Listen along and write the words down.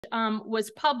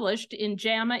was published in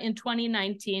JAMA in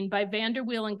 2019 by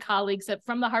Vanderweel and colleagues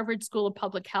from the Harvard School of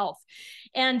Public Health.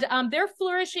 And their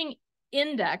Flourishing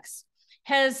Index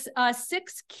has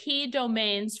 6 key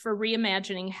domains for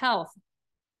reimagining health.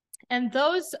 And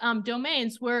those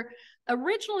domains were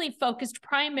originally focused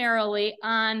primarily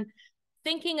on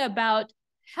thinking about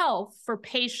health for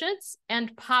patients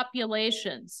and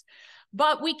populations.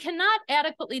 But we cannot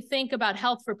adequately think about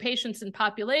health for patients and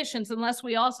populations unless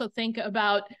we also think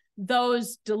about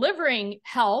those delivering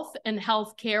health and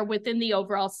healthcare within the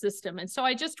overall system. And so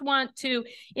I just want to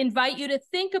invite you to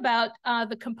think about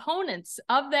the components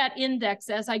of that index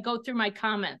as I go through my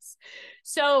comments.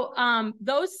 So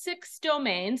those 6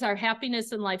 domains are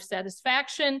happiness and life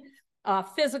satisfaction,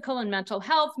 physical and mental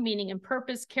health, meaning and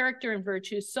purpose, character and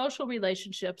virtue, social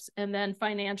relationships, and then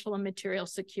financial and material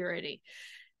security.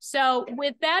 So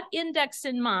with that index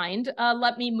in mind,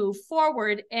 let me move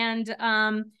forward and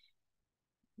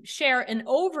share an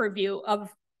overview of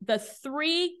the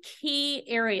 3 key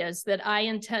areas that I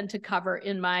intend to cover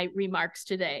in my remarks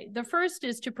today. The first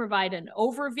is to provide an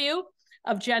overview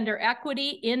of gender equity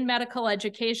in medical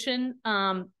education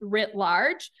writ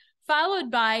large,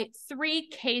 followed by 3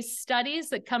 case studies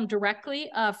that come directly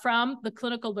from the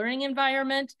clinical learning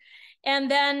environment.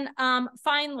 And then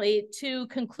finally, to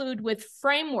conclude with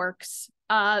frameworks,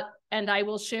 and I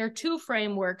will share 2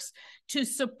 frameworks to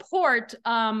support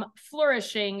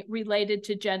flourishing related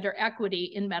to gender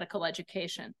equity in medical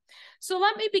education. So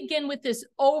let me begin with this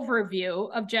overview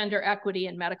of gender equity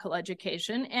in medical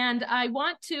education. And I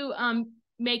want to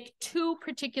make 2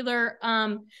 particular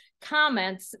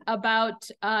comments about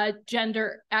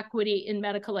gender equity in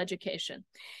medical education.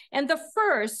 And the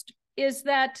first is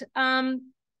that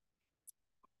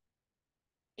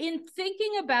in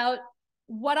thinking about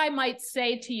what I might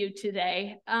say to you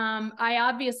today, I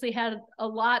obviously had a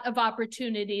lot of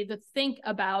opportunity to think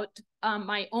about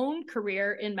my own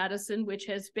career in medicine, which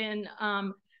has been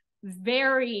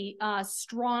very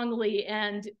strongly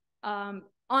and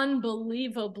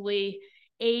unbelievably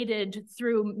aided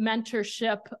through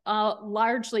mentorship,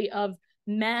 largely of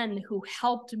men who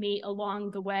helped me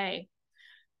along the way.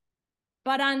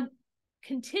 But on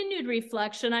continued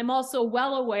reflection, I'm also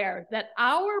well aware that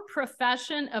our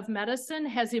profession of medicine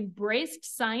has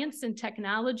embraced science and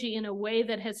technology in a way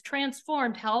that has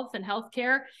transformed health and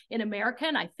healthcare in America.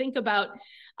 And I think about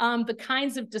the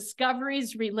kinds of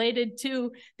discoveries related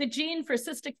to the gene for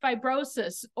cystic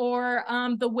fibrosis, or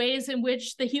the ways in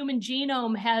which the human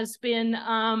genome has been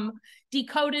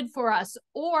decoded for us,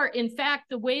 or in fact,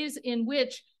 the ways in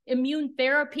which immune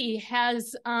therapy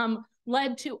has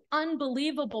led to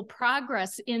unbelievable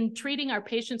progress in treating our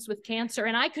patients with cancer.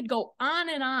 And I could go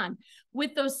on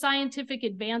with those scientific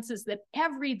advances that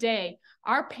every day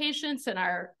our patients and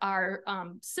our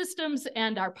systems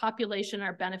and our population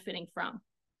are benefiting from.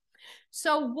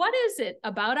 So what is it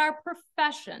about our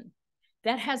profession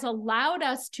that has allowed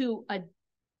us to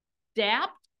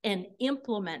adapt and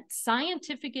implement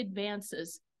scientific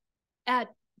advances at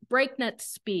breakneck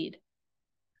speed?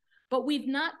 But we've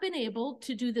not been able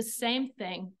to do the same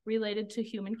thing related to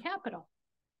human capital.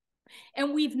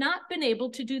 And we've not been able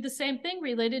to do the same thing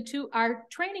related to our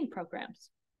training programs.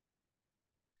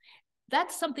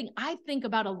 That's something I think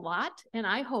about a lot, and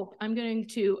I hope I'm going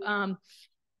to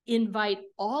invite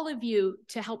all of you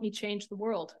to help me change the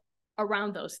world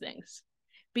around those things,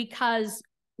 because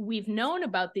we've known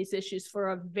about these issues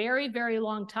for a very, very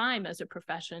long time as a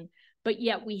profession, but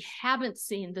yet we haven't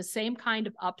seen the same kind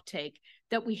of uptake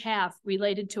that we have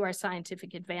related to our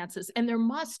scientific advances. And there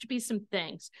must be some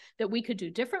things that we could do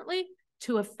differently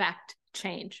to affect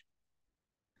change.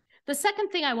 The second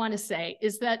thing I want to say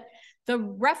is that the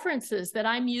references that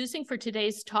I'm using for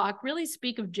today's talk really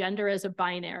speak of gender as a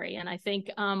binary. And I think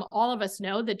all of us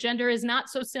know that gender is not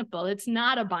so simple. It's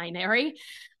not a binary.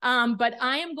 But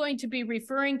I am going to be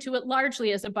referring to it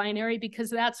largely as a binary because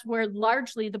that's where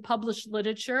largely the published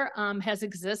literature has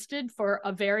existed for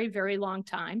a very, very long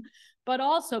time. But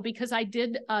also because I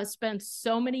did spend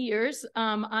so many years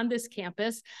on this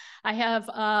campus. I have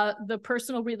the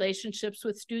personal relationships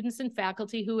with students and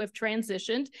faculty who have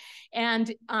transitioned,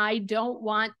 and I don't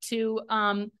want to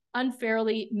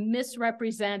unfairly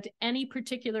misrepresent any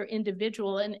particular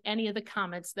individual in any of the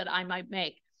comments that I might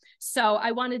make. So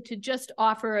I wanted to just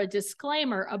offer a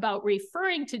disclaimer about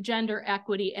referring to gender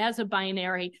equity as a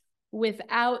binary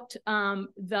without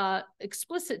the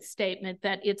explicit statement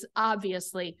that it's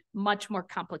obviously much more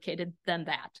complicated than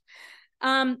that.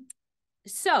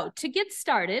 So to get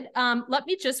started, let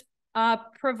me just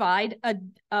provide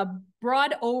a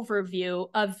broad overview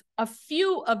of a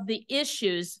few of the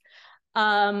issues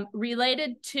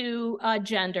related to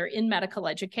gender in medical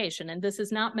education. And this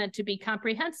is not meant to be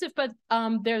comprehensive, but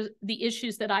there's the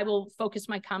issues that I will focus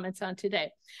my comments on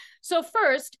today. So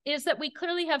first is that we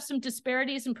clearly have some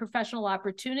disparities in professional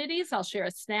opportunities. I'll share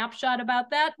a snapshot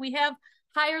about that. We have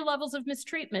higher levels of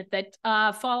mistreatment that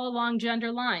fall along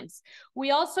gender lines.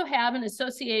 We also have an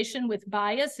association with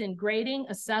bias in grading,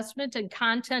 assessment, and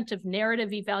content of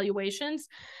narrative evaluations.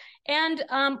 And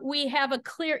we have a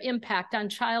clear impact on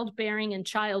childbearing and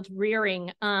child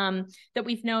rearing that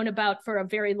we've known about for a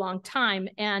very long time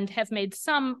and have made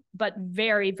some, but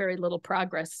very, very little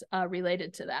progress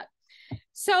related to that.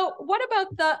 So what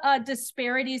about the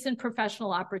disparities in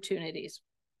professional opportunities?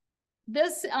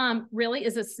 This really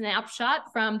is a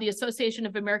snapshot from the Association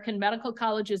of American Medical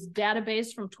Colleges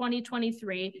database from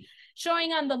 2023,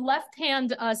 showing on the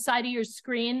left-hand side of your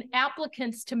screen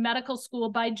applicants to medical school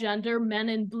by gender, men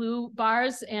in blue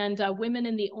bars and women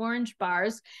in the orange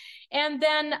bars, and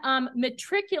then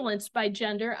matriculants by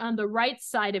gender on the right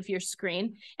side of your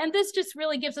screen. And this just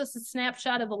really gives us a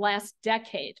snapshot of the last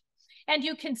decade. And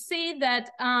you can see that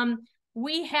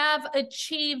we have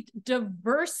achieved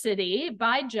diversity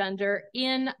by gender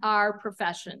in our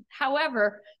profession.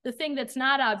 However, the thing that's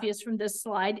not obvious from this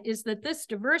slide is that this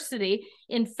diversity,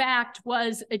 in fact,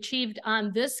 was achieved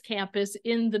on this campus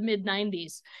in the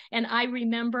mid-90s. And I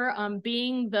remember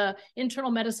being the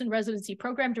internal medicine residency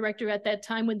program director at that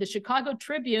time when the Chicago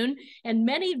Tribune and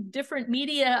many different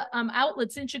media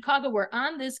outlets in Chicago were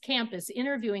on this campus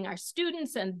interviewing our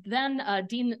students, and then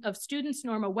Dean of Students,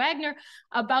 Norma Wagner,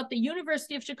 about the University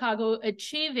of Chicago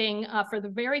achieving for the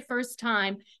very first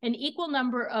time an equal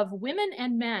number of women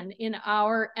and men in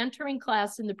our entering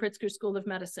class in the Pritzker School of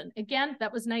Medicine. Again,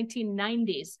 that was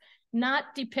 1990s,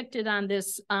 not depicted on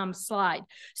this slide.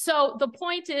 So the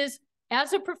point is,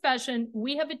 as a profession,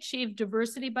 we have achieved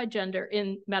diversity by gender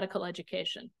in medical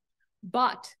education,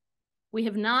 but we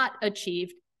have not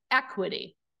achieved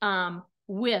equity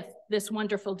with this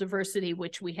wonderful diversity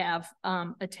which we have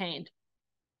attained.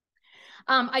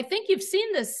 I think you've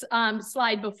seen this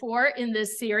slide before in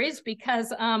this series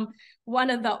because one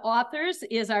of the authors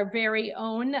is our very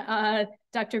own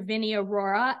Dr. Vinnie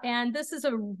Arora, and this is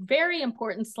a very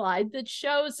important slide that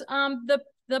shows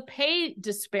the pay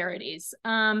disparities.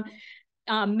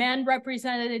 Men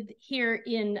represented here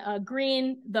in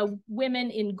green, the women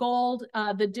in gold,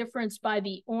 the difference by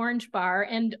the orange bar,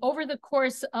 and over the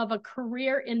course of a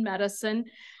career in medicine,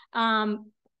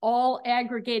 all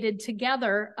aggregated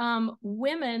together,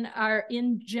 women are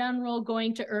in general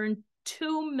going to earn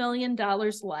 $2 million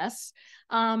less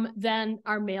than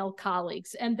our male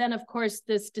colleagues. And then, of course,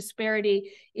 this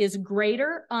disparity is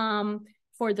greater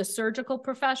for the surgical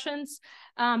professions,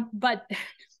 but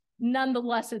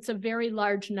nonetheless, it's a very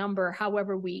large number,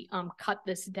 however we cut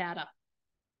this data.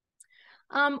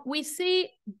 We see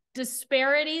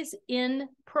disparities in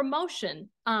promotion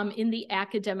in the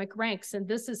academic ranks. And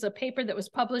this is a paper that was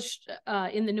published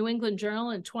in the New England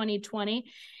Journal in 2020.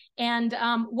 And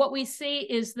what we see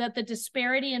is that the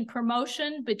disparity in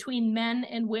promotion between men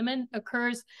and women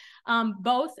occurs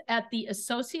both at the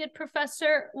associate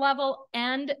professor level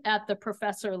and at the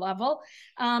professor level.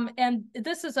 And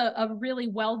this is a really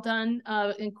well done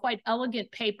and quite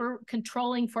elegant paper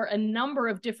controlling for a number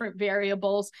of different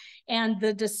variables. And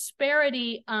the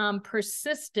disparity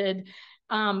persisted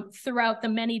throughout the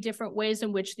many different ways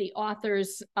in which the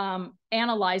authors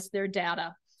analyzed their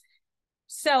data.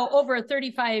 So over a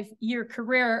 35-year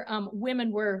career,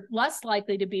 women were less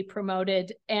likely to be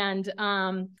promoted, and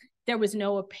there was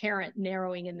no apparent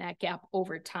narrowing in that gap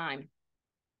over time.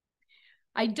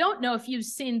 I don't know if you've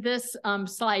seen this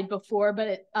slide before,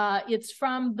 but it's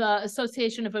from the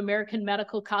Association of American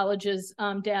Medical Colleges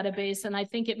database, and I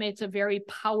think it makes a very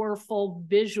powerful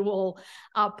visual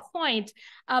point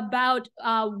about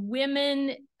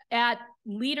women at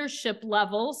leadership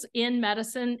levels in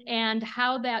medicine and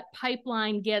how that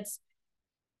pipeline gets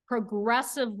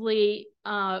progressively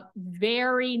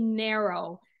very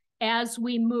narrow as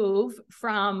we move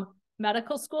from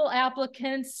medical school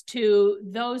applicants to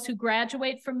those who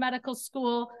graduate from medical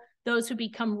school, those who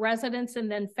become residents and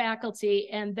then faculty.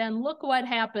 And then look what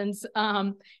happens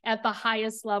at the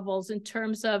highest levels in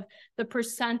terms of the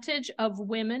percentage of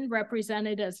women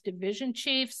represented as division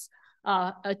chiefs,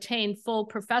 attain full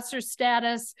professor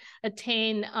status,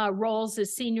 attain roles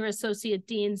as senior associate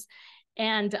deans,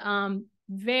 and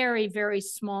very, very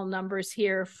small numbers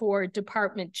here for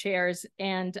department chairs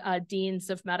and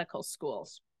deans of medical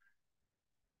schools.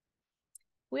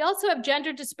 We also have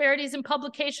gender disparities in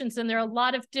publications, and there are a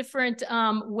lot of different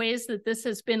ways that this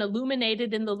has been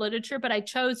illuminated in the literature, but I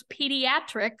chose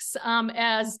pediatrics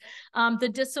as the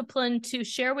discipline to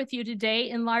share with you today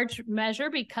in large measure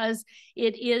because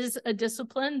it is a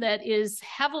discipline that is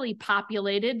heavily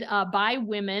populated by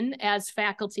women as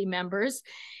faculty members.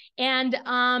 And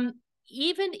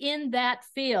even in that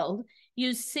field,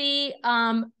 you see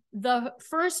the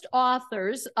first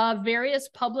authors of various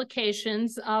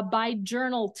publications by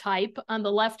journal type on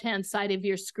the left-hand side of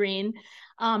your screen,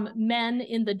 men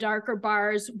in the darker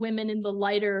bars, women in the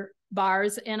lighter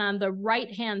bars, and on the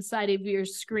right-hand side of your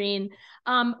screen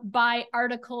by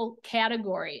article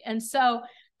category. And so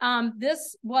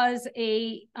this was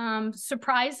a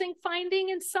surprising finding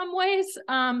in some ways,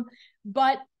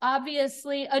 but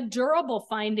obviously a durable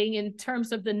finding in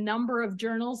terms of the number of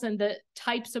journals and the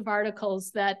types of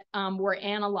articles that were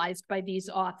analyzed by these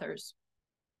authors.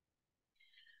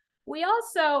 We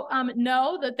also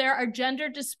know that there are gender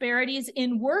disparities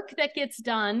in work that gets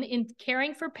done in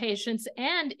caring for patients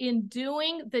and in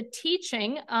doing the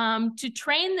teaching to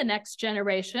train the next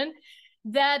generation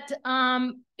that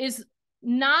is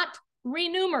not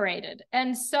remunerated.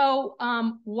 And so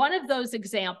one of those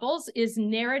examples is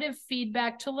narrative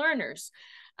feedback to learners.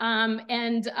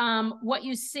 What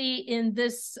you see in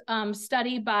this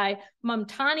study by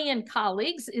Mumtani and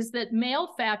colleagues is that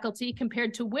male faculty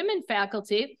compared to women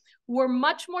faculty were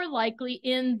much more likely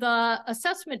in the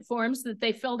assessment forms that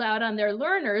they filled out on their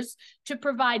learners to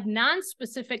provide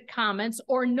non-specific comments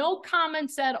or no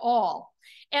comments at all.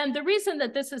 And the reason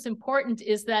that this is important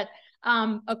is that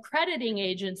accrediting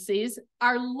agencies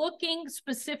are looking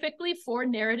specifically for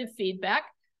narrative feedback.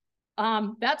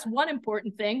 That's one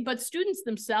important thing, but students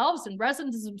themselves and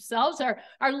residents themselves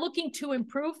are looking to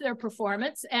improve their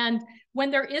performance. And when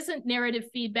there isn't narrative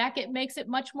feedback, it makes it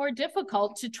much more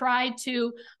difficult to try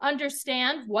to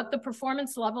understand what the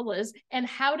performance level is and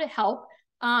how to help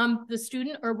the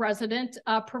student or resident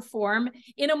perform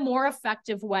in a more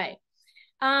effective way.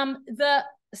 The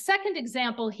second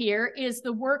example here is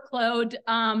the workload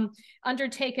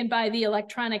undertaken by the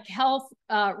electronic health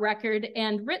record,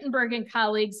 and Rittenberg and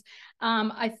colleagues,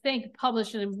 I think,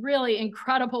 published a really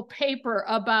incredible paper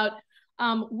about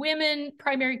women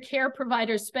primary care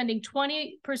providers spending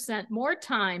 20% more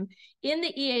time in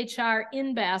the EHR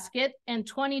in basket and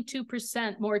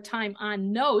 22% more time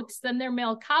on notes than their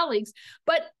male colleagues.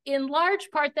 But in large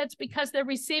part, that's because they're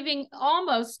receiving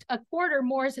almost a quarter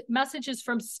more messages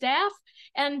from staff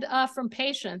and from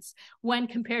patients when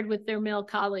compared with their male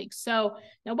colleagues. So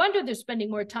no wonder they're spending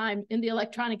more time in the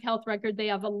electronic health record. They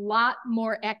have a lot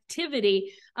more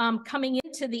activity coming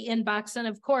into the inbox. And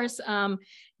of course,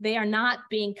 they are not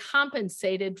being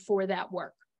compensated for that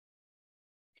work.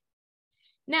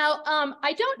 Now,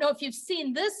 I don't know if you've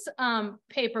seen this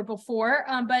paper before,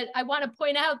 but I want to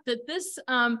point out that this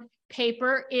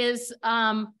paper is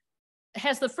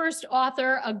has the first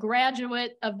author, a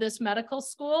graduate of this medical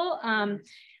school,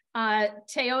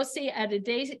 Teosi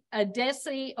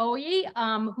Adesi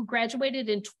Oyi, who graduated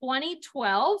in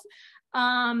 2012.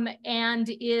 And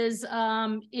is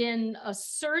in a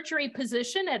surgery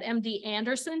position at MD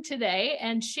Anderson today.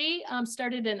 And she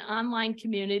started an online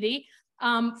community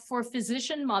for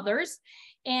physician mothers.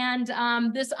 And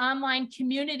this online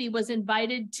community was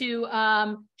invited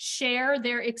to share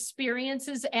their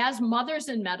experiences as mothers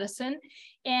in medicine.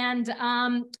 And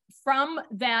from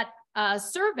that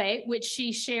survey, which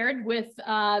she shared with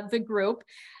the group,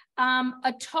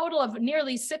 a total of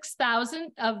nearly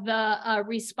 6,000 of the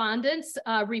respondents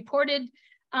reported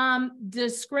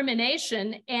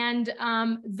discrimination, and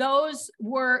those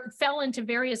fell into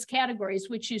various categories,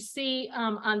 which you see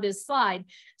on this slide.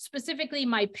 Specifically,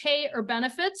 my pay or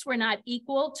benefits were not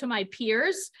equal to my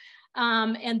peers,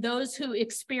 and those who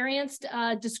experienced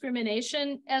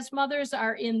discrimination as mothers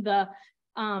are in the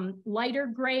lighter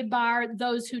gray bar,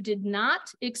 those who did not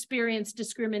experience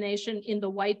discrimination in the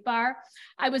white bar.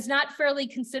 I was not fairly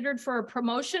considered for a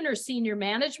promotion or senior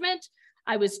management.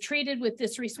 I was treated with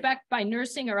disrespect by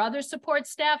nursing or other support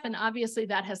staff, and obviously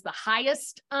that has the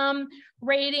highest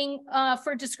rating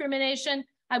for discrimination.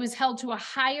 I was held to a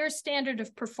higher standard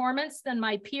of performance than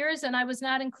my peers, and I was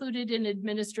not included in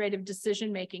administrative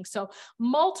decision-making. So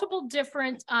multiple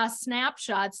different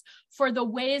snapshots for the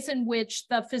ways in which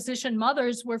the physician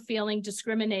mothers were feeling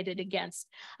discriminated against.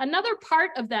 Another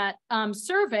part of that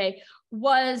survey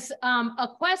was a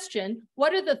question: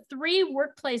 what are the 3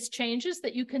 workplace changes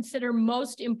that you consider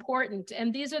most important?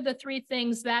 And these are the 3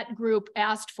 things that group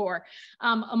asked for: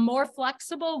 a more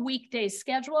flexible weekday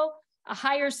schedule, a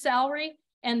higher salary,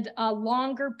 and a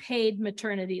longer paid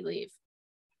maternity leave.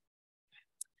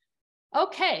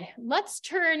 Okay, let's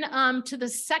turn to the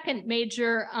second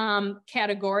major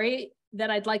category that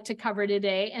I'd like to cover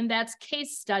today, and that's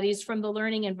case studies from the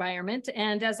learning environment.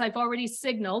 And as I've already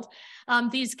signaled,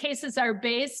 these cases are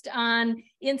based on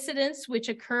incidents which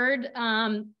occurred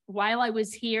while I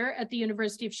was here at the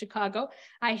University of Chicago.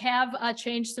 I have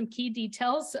changed some key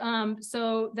details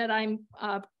so that I'm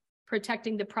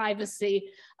protecting the privacy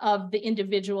of the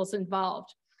individuals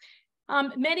involved.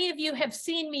 Many of you have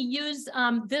seen me use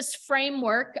this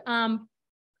framework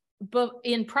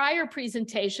in prior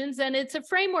presentations, and it's a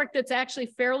framework that's actually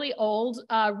fairly old,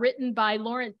 written by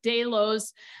Laurent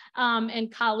Delos and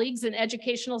colleagues, an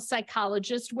educational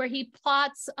psychologist, where he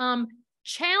plots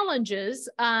challenges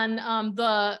on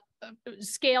the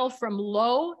scale from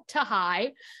low to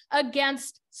high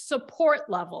against support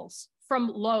levels from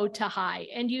low to high.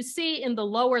 And you see in the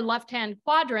lower left-hand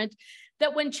quadrant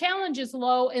that when challenge is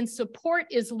low and support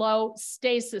is low,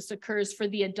 stasis occurs for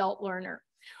the adult learner.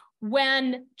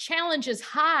 When challenge is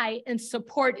high and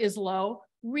support is low,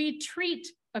 retreat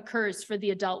occurs for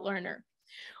the adult learner.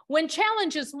 When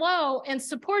challenge is low and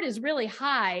support is really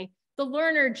high, the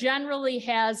learner generally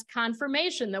has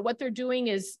confirmation that what they're doing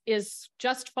is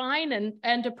just fine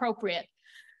and appropriate.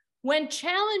 When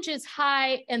challenge is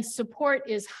high and support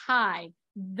is high,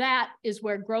 that is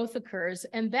where growth occurs.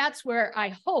 And that's where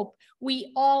I hope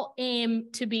we all aim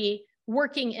to be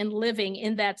working and living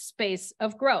in that space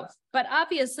of growth. But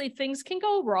obviously things can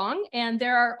go wrong, and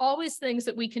there are always things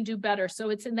that we can do better. So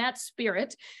it's in that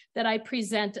spirit that I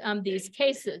present these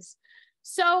cases.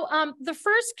 So the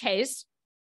first case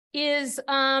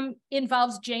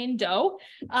involves Jane Doe,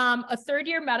 a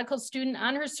third-year medical student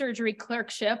on her surgery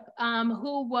clerkship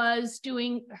who was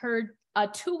doing her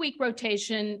two-week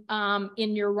rotation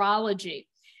in urology.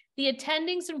 The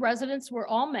attendings and residents were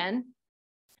all men,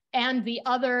 and the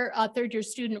other third-year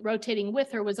student rotating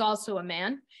with her was also a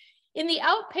man. In the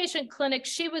outpatient clinic,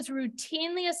 she was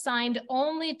routinely assigned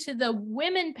only to the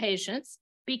women patients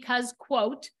because,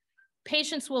 quote,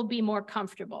 patients will be more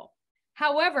comfortable.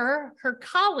 However, her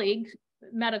colleague,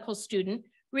 medical student,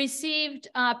 received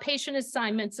patient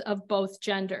assignments of both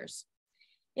genders.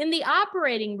 In the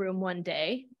operating room one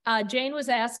day, Jane was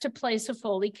asked to place a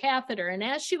Foley catheter, and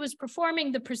as she was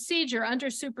performing the procedure under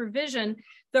supervision,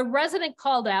 the resident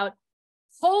called out,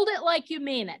 "Hold it like you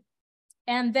mean it."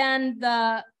 And then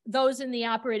those in the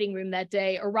operating room that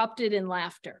day erupted in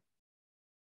laughter.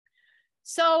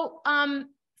 So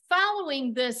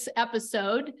following this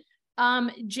episode,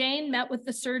 Jane met with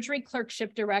the surgery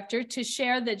clerkship director to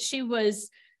share that she was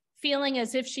feeling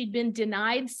as if she'd been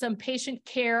denied some patient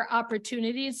care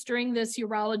opportunities during this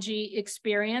urology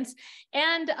experience.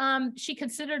 And she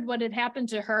considered what had happened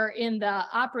to her in the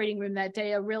operating room that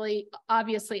day a really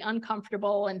obviously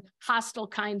uncomfortable and hostile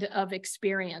kind of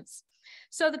experience.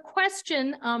 So the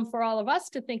question for all of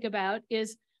us to think about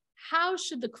is, how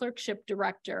should the clerkship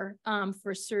director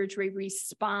for surgery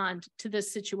respond to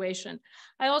this situation?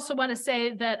 I also want to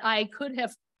say that I could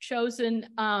have chosen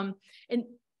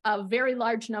a very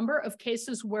large number of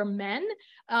cases where men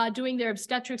doing their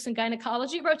obstetrics and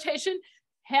gynecology rotation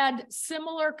had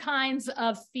similar kinds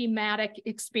of thematic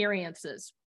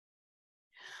experiences.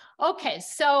 Okay,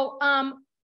 so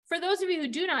for those of you who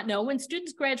do not know, when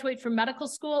students graduate from medical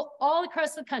school all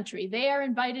across the country, they are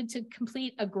invited to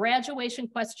complete a graduation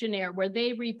questionnaire where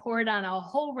they report on a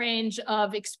whole range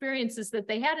of experiences that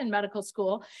they had in medical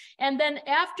school. And then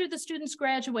after the students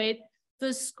graduate,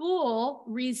 the school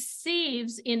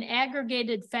receives in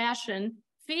aggregated fashion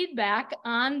feedback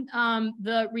on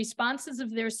the responses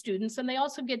of their students, and they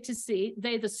also get to see,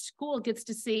 the school gets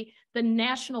to see the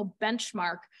national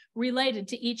benchmark related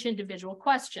to each individual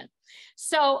question.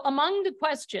 So among the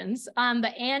questions on the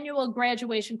annual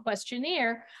graduation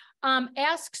questionnaire,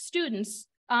 ask students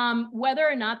whether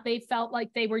or not they felt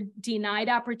like they were denied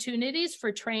opportunities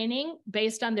for training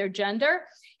based on their gender,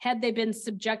 had they been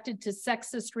subjected to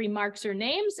sexist remarks or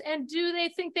names, and do they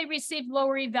think they received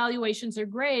lower evaluations or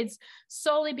grades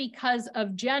solely because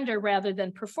of gender rather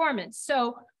than performance.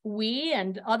 So we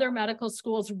and other medical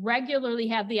schools regularly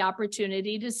have the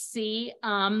opportunity to see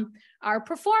our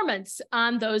performance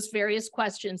on those various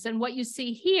questions. And what you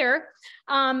see here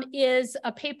is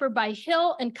a paper by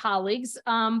Hill and colleagues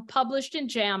published in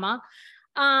JAMA,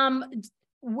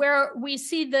 where we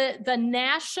see the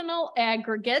national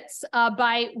aggregates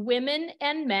by women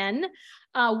and men,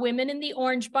 women in the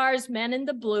orange bars, men in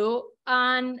the blue,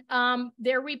 on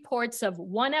their reports of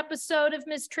one episode of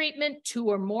mistreatment, two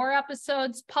or more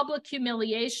episodes, public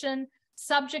humiliation,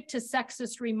 subject to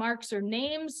sexist remarks or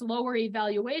names, lower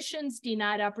evaluations,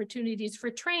 denied opportunities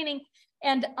for training,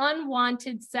 and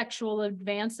unwanted sexual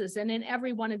advances. And in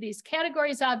every one of these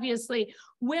categories, obviously,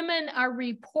 women are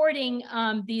reporting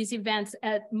these events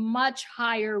at much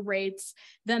higher rates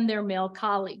than their male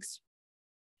colleagues.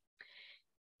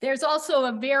 There's also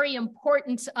a very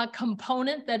important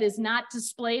component that is not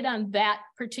displayed on that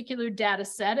particular data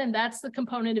set, and that's the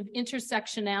component of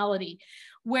intersectionality,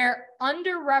 where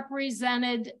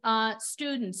underrepresented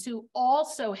students who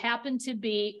also happen to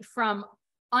be from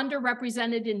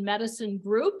underrepresented in medicine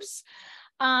groups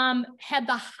had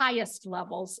the highest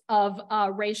levels of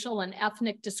racial and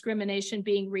ethnic discrimination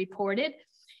being reported.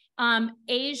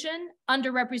 Asian,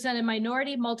 underrepresented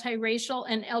minority, multiracial,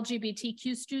 and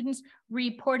LGBTQ students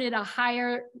reported a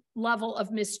higher level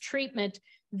of mistreatment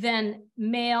than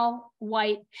male,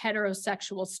 white,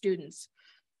 heterosexual students.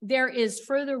 There is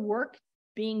further work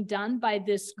being done by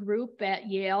this group at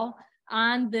Yale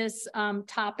on this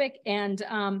topic, and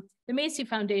the Macy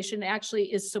Foundation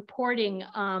actually is supporting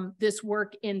this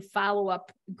work in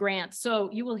follow-up grants.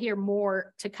 So you will hear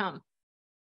more to come.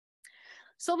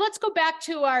 So let's go back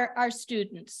to our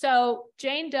students. So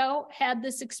Jane Doe had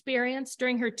this experience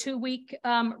during her 2-week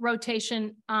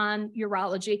rotation on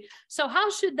urology. So how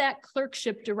should that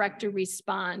clerkship director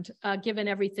respond, given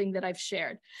everything that I've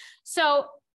shared? So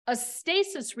a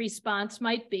stasis response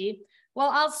might be, well,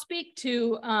 I'll speak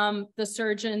to the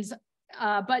surgeons,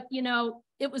 but you know,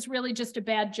 it was really just a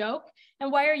bad joke.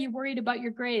 And why are you worried about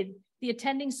your grade? The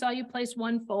attending saw you place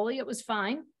 1 Foley, it was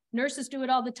fine. Nurses do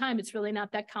it all the time. It's really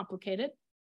not that complicated.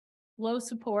 Low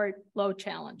support, low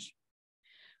challenge.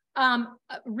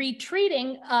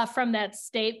 Retreating from that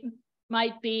state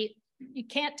might be, you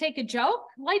can't take a joke,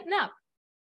 lighten up.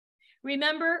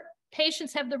 Remember,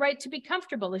 patients have the right to be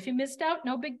comfortable. If you missed out,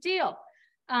 no big deal.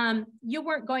 You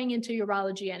weren't going into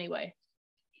urology anyway.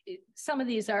 Some of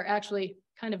these are actually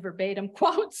kind of verbatim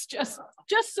quotes, just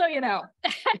so you know.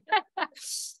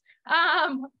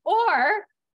 Or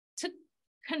to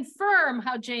confirm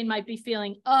how Jane might be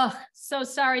feeling. Oh, so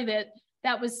sorry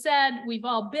that was said. We've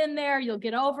all been there. You'll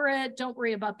get over it. Don't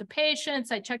worry about the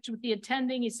patients. I checked with the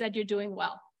attending. He said you're doing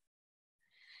well.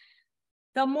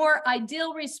 The more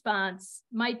ideal response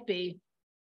might be,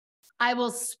 I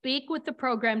will speak with the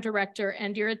program director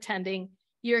and your attending.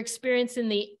 Your experience in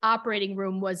the operating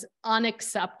room was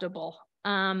unacceptable.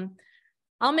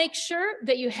 I'll make sure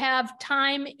that you have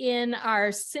time in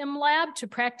our sim lab to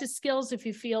practice skills if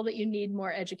you feel that you need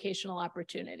more educational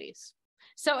opportunities.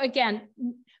 So again,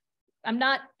 I'm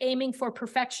not aiming for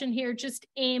perfection here, just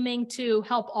aiming to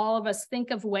help all of us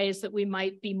think of ways that we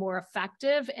might be more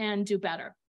effective and do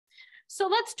better. So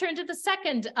let's turn to the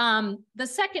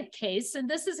second case, and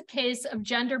this is a case of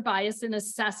gender bias in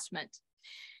assessment.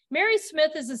 Mary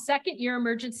Smith is a second-year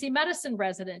emergency medicine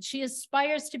resident. She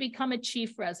aspires to become a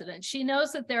chief resident. She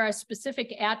knows that there are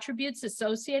specific attributes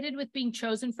associated with being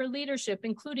chosen for leadership,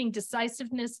 including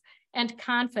decisiveness and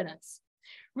confidence.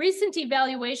 Recent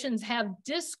evaluations have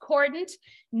discordant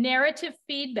narrative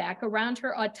feedback around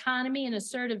her autonomy and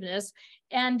assertiveness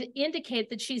and indicate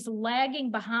that she's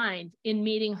lagging behind in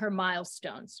meeting her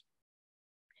milestones.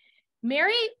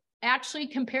 Mary actually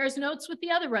compares notes with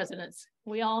the other residents.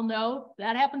 We all know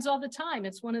that happens all the time.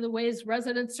 It's one of the ways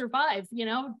residents survive, you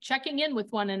know, checking in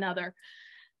with one another.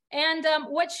 And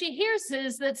what she hears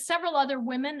is that several other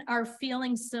women are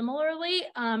feeling similarly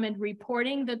and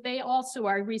reporting that they also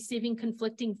are receiving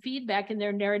conflicting feedback in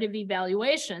their narrative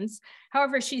evaluations.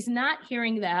 However, she's not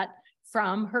hearing that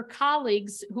from her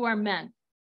colleagues who are men.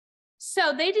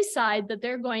 So they decide that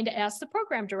they're going to ask the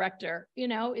program director, you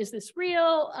know, is this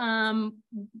real?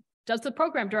 Does the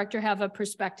program director have a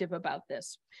perspective about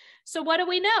this? So what do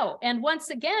we know? And once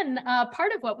again,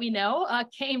 part of what we know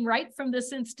came right from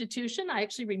this institution. I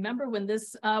actually remember when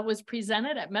this was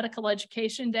presented at Medical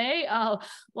Education Day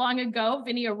long ago.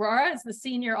 Vinnie Aurora is the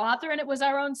senior author, and it was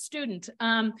our own student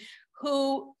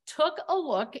who took a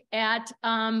look at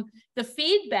the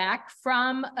feedback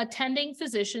from attending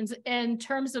physicians in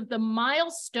terms of the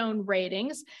milestone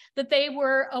ratings that they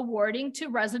were awarding to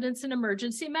residents in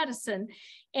emergency medicine.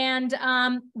 And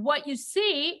what you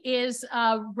see is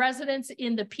residents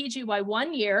in the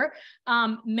PGY1 year,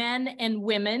 men and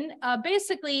women,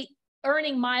 basically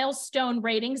earning milestone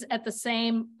ratings at the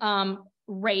same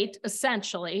rate,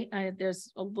 essentially.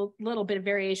 There's a little bit of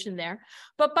variation there.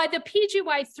 But by the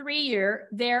PGY3 year,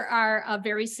 there are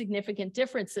very significant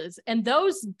differences. And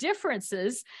those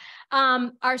differences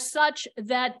are such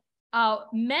that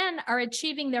men are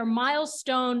achieving their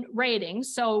milestone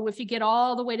ratings. So if you get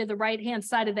all the way to the right-hand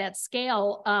side of that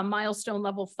scale, milestone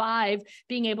level 5,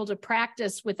 being able to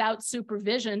practice without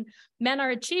supervision, men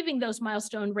are achieving those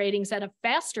milestone ratings at a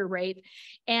faster rate.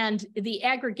 And the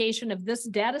aggregation of this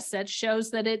data set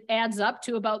shows that it adds up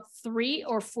to about 3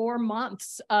 or 4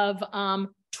 months of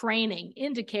training,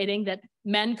 indicating that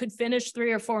men could finish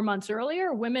 3 or 4 months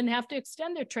earlier. Women have to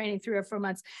extend their training 3 or 4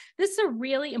 months. This is a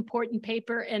really important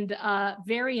paper and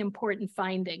very important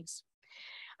findings.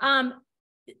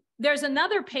 There's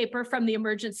another paper from the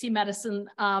emergency medicine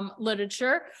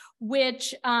literature,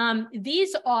 which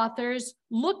these authors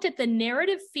looked at the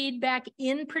narrative feedback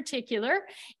in particular.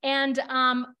 And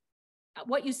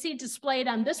what you see displayed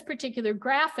on this particular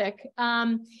graphic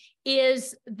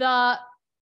is the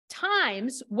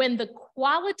times when the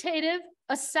qualitative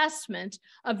assessment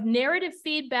of narrative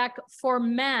feedback for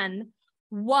men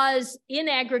was in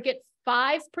aggregate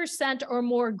 5% or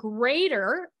more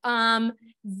greater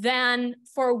than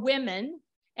for women.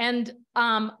 And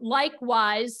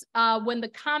likewise, when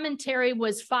the commentary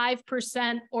was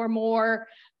 5% or more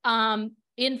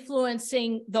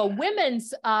influencing the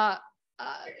women's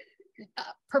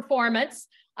performance,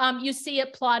 you see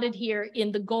it plotted here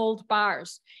in the gold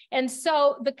bars. And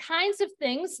so the kinds of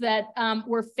things that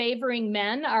were favoring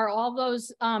men are all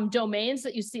those domains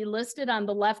that you see listed on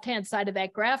the left-hand side of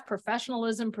that graph: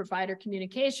 professionalism, provider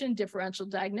communication, differential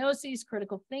diagnoses,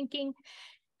 critical thinking.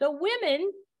 The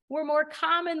women were more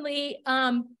commonly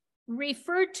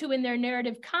referred to in their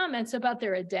narrative comments about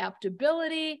their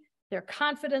adaptability, their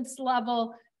confidence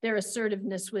level, their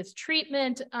assertiveness with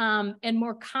treatment, and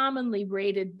more commonly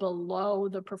rated below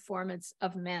the performance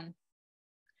of men.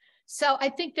 So I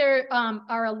think there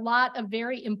are a lot of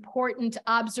very important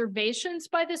observations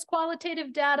by this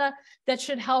qualitative data that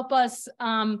should help us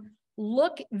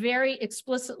look very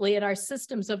explicitly at our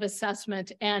systems of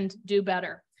assessment and do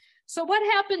better. So what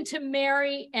happened to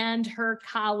Mary and her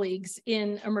colleagues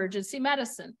in emergency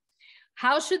medicine?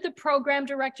 How should the program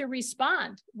director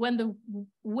respond when the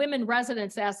women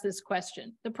residents ask this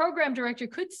question? The program director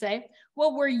could say,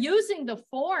 well, we're using the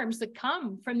forms that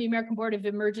come from the American Board of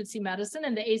Emergency Medicine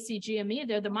and the ACGME.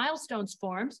 They're the milestones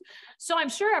forms. So I'm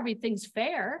sure everything's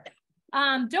fair.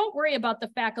 Don't worry about the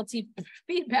faculty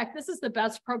feedback. This is the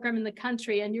best program in the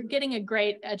country, and you're getting a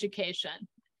great education.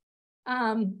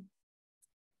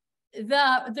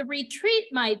 The retreat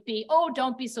might be, oh,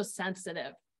 don't be so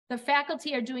sensitive. The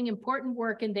faculty are doing important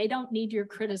work and they don't need your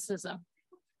criticism.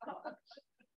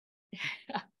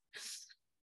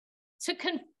 To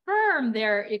confirm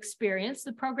their experience,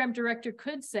 the program director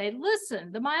could say,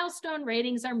 listen, the milestone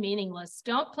ratings are meaningless.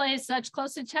 Don't pay such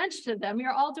close attention to them.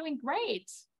 You're all doing great.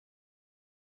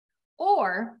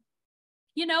 Or,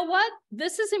 you know what?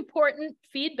 This is important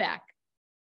feedback.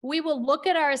 We will look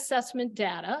at our assessment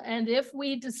data, and if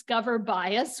we discover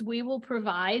bias, we will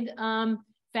provide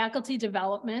faculty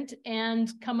development and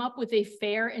come up with a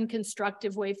fair and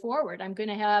constructive way forward. I'm going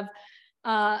to have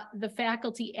the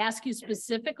faculty ask you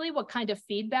specifically what kind of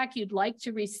feedback you'd like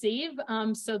to receive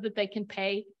so that they can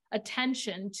pay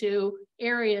attention to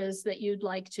areas that you'd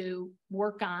like to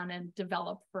work on and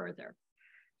develop further.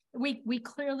 We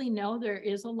clearly know there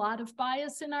is a lot of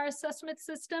bias in our assessment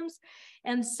systems.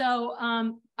 And so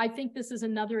I think this is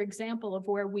another example of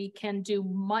where we can do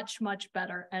much, much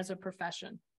better as a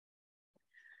profession.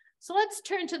 So let's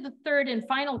turn to the third and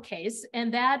final case,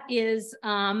 and that is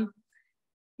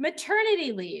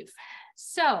maternity leave.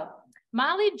 So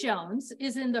Molly Jones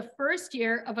is in the first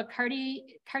year of a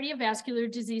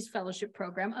cardiovascular disease fellowship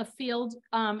program, a field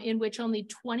in which only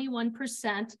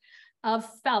 21% of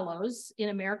fellows in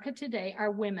America today are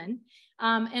women.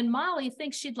 And Molly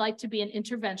thinks she'd like to be an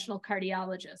interventional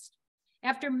cardiologist.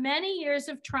 After many years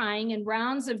of trying and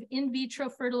rounds of in vitro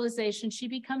fertilization, she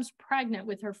becomes pregnant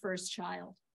with her first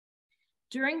child.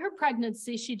 During her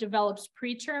pregnancy, she develops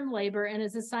preterm labor and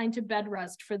is assigned to bed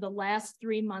rest for the last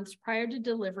 3 months prior to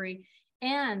delivery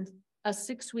and a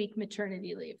 6-week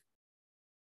maternity leave.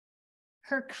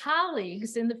 Her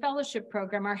colleagues in the fellowship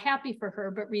program are happy for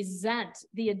her, but resent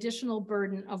the additional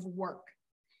burden of work.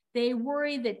 They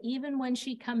worry that even when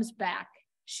she comes back,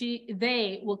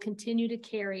 they will continue to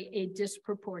carry a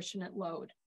disproportionate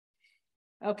load.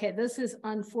 Okay, this is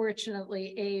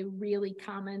unfortunately a really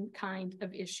common kind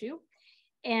of issue.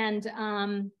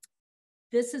 And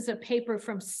this is a paper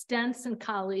from Stentz and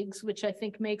colleagues, which I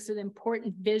think makes an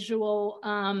important visual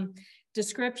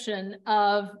description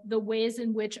of the ways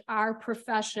in which our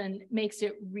profession makes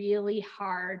it really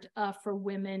hard for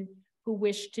women who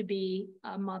wish to be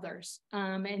mothers.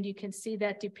 And you can see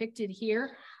that depicted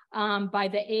here by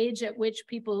the age at which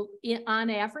people on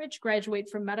average graduate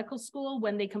from medical school,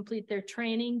 when they complete their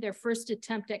training, their first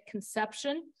attempt at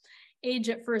conception, age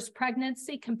at first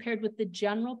pregnancy compared with the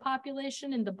general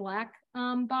population in the black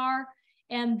bar,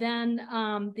 and then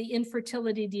the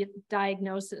infertility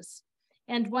diagnosis.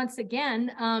 And once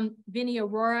again, Vinnie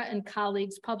Aurora and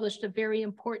colleagues published a very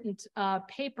important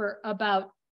paper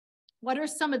about what are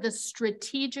some of the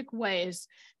strategic ways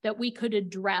that we could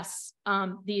address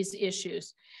these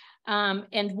issues.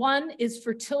 And one is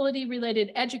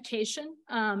fertility-related education.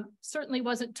 Certainly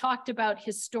wasn't talked about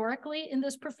historically in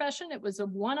this profession. It was a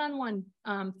one-on-one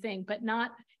thing, but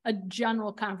not a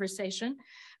general conversation.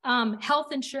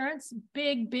 Health insurance,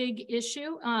 big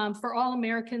issue for all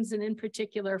Americans, and in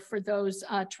particular for those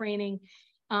training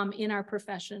in our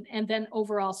profession, and then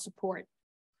overall support.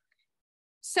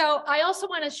 So I also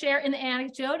want to share an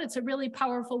anecdote. It's a really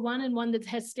powerful one, and one that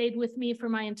has stayed with me for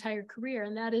my entire career.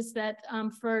 And that is that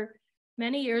for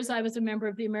many years, I was a member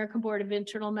of the American Board of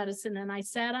Internal Medicine, and I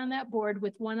sat on that board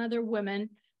with one other woman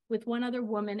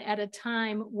at a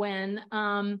time when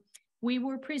we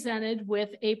were presented with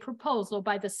a proposal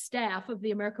by the staff of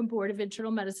the American Board of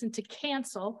Internal Medicine to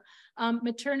cancel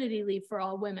maternity leave for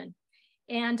all women.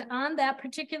 And on that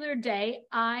particular day,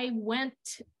 I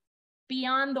went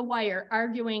beyond the wire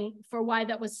arguing for why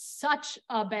that was such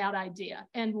a bad idea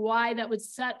and why that would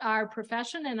set our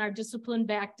profession and our discipline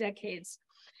back decades.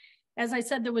 As I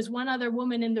said, there was one other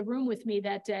woman in the room with me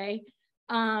that day,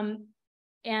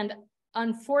 and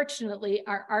unfortunately,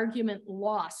 our argument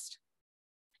lost.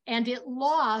 And it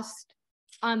lost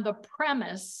on the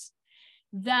premise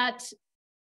that,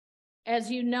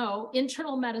 as you know,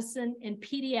 internal medicine and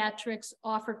pediatrics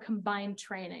offer combined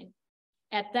training.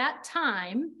 At that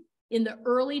time, in the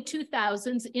early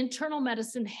 2000s, internal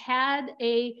medicine had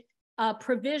a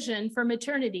provision for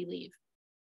maternity leave.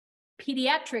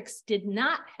 Pediatrics did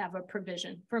not have a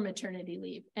provision for maternity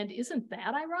leave. And isn't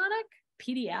that ironic?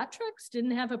 Pediatrics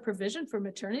didn't have a provision for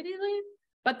maternity leave,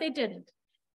 but they didn't.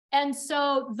 And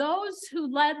so those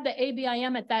who led the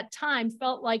ABIM at that time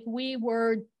felt like we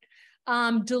were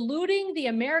deluding the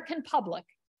American public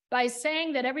by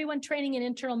saying that everyone training in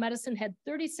internal medicine had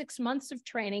 36 months of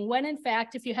training, when in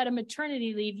fact, if you had a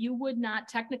maternity leave, you would not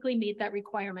technically meet that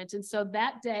requirement. And so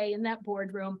that day in that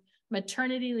boardroom,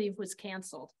 maternity leave was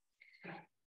canceled.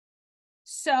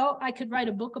 So I could write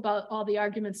a book about all the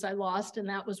arguments I lost, and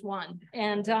that was one.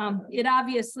 And it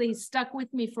obviously stuck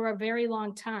with me for a very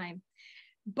long time.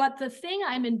 But the thing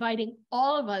I'm inviting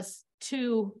all of us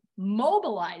to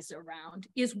mobilize around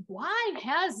is, why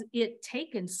has it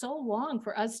taken so long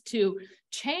for us to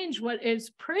change what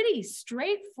is pretty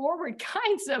straightforward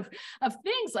kinds of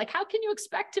things? Like, how can you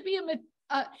expect to be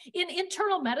in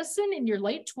internal medicine in your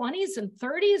late 20s and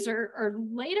 30s or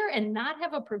later and not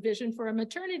have a provision for a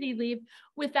maternity leave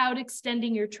without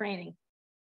extending your training?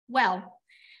 Well,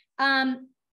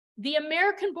 the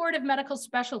American Board of Medical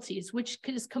Specialties, which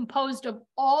is composed of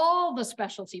all the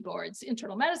specialty boards,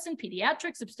 internal medicine,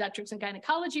 pediatrics, obstetrics and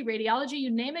gynecology, radiology, you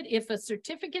name it, if a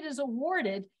certificate is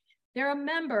awarded, they're a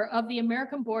member of the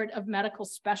American Board of Medical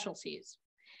Specialties.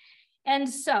 And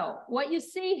so what you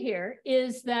see here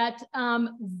is that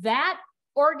that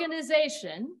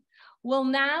organization will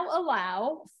now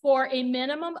allow for a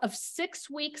minimum of 6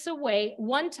 weeks away,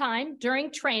 one time during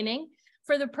training,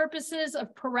 for the purposes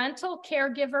of parental,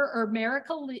 caregiver, or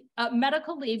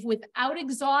medical leave without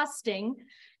exhausting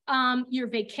your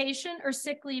vacation or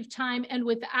sick leave time, and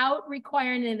without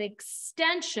requiring an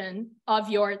extension of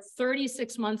your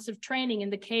 36 months of training in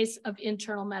the case of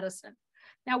internal medicine.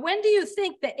 Now, when do you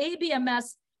think the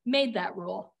ABMS made that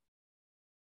rule?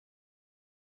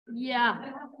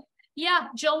 Yeah,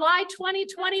 July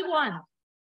 2021.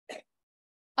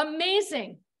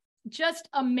 Amazing. Just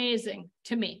amazing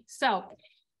to me. So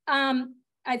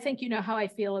I think you know how I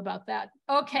feel about that.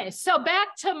 Okay, so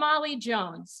back to Molly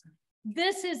Jones.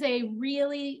 This is a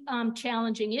really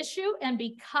challenging issue. And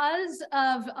because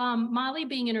of Molly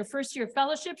being in her first year of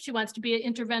fellowship, she wants to be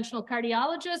an interventional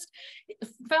cardiologist.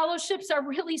 Fellowships are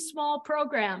really small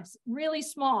programs, really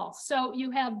small. So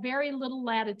you have very little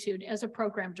latitude as a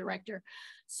program director.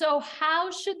 So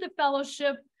how should the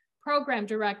fellowship program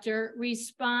director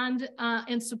respond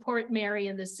and support Mary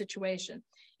in this situation?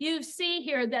 You see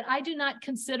here that I do not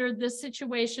consider this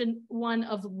situation one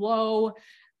of low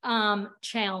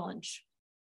challenge.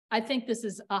 I think this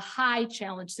is a high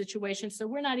challenge situation. So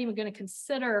we're not even going to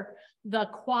consider the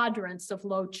quadrants of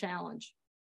low challenge.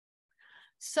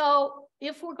 So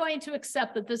if we're going to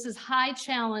accept that this is high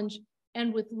challenge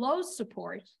and with low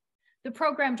support, the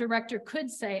program director could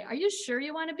say, are you sure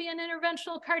you want to be an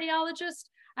interventional cardiologist?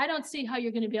 I don't see how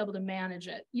you're going to be able to manage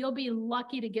it. You'll be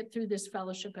lucky to get through this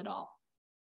fellowship at all.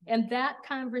 And that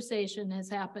conversation has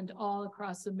happened all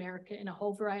across America in a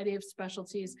whole variety of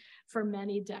specialties for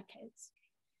many decades.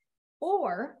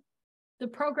 Or the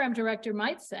program director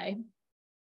might say,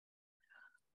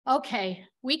 okay,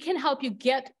 we can help you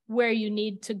get where you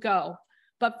need to go,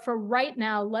 but for right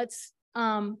now, let's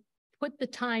put the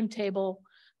timetable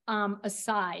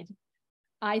aside.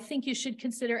 I think you should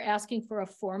consider asking for a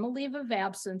formal leave of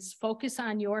absence, focus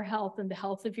on your health and the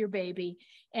health of your baby,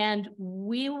 and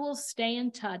we will stay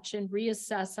in touch and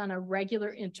reassess on a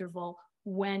regular interval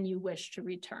when you wish to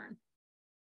return.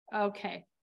 Okay,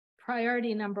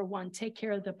 priority number one, take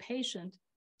care of the patient,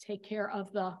 take care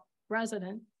of the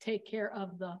resident, take care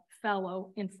of the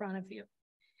fellow in front of you.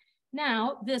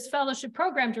 Now, this fellowship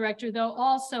program director, though,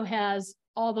 also has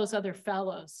all those other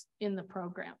fellows in the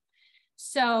program.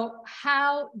 So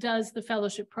how does the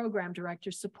fellowship program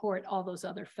director support all those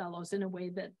other fellows in a way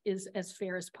that is as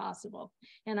fair as possible?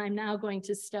 And I'm now going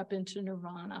to step into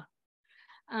nirvana.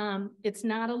 It's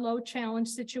not a low challenge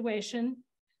situation.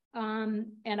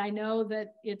 And I know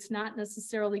that it's not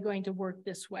necessarily going to work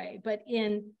this way, but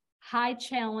in high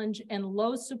challenge and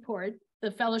low support,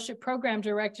 the fellowship program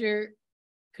director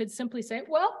could simply say,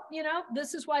 well, you know,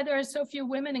 this is why there are so few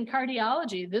women in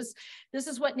cardiology. This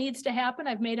is what needs to happen.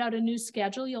 I've made out a new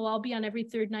schedule. You'll all be on every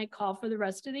third night call for the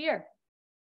rest of the year.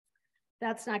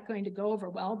 That's not going to go over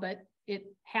well, but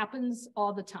it happens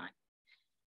all the time.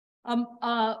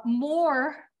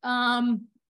 More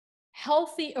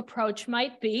healthy approach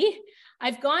might be,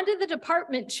 I've gone to the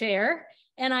department chair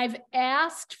and I've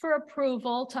asked for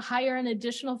approval to hire an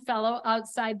additional fellow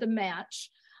outside the match.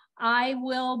 I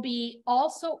will be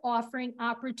also offering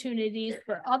opportunities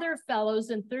for other fellows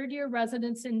and third-year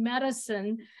residents in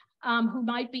medicine who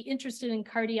might be interested in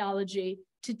cardiology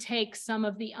to take some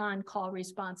of the on-call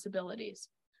responsibilities.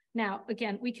 Now,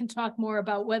 again, we can talk more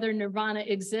about whether nirvana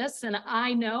exists, and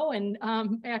I know and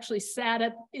actually sat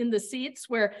in the seats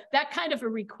where that kind of a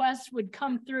request would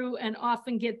come through and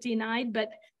often get denied, but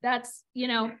that's, you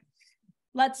know,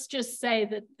 let's just say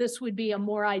that this would be a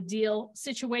more ideal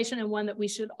situation and one that we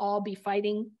should all be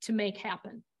fighting to make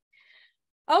happen.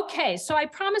 Okay, so I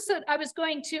promised that I was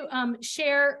going to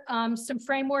share some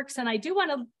frameworks, and I do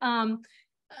want to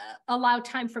allow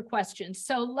time for questions.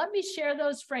 So let me share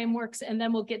those frameworks and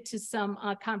then we'll get to some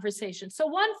conversation. So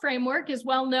one framework is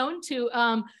well known to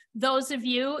those of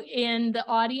you in the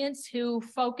audience who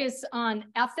focus on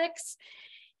ethics.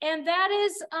 And that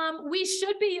is, we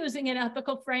should be using an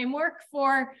ethical framework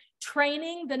for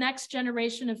training the next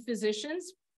generation of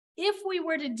physicians. If we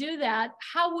were to do that,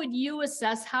 how would you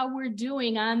assess how we're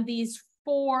doing on these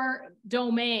 4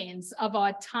 domains of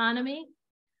autonomy,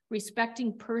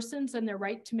 respecting persons and their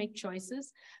right to make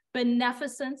choices,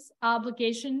 beneficence,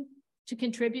 obligation to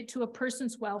contribute to a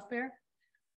person's welfare,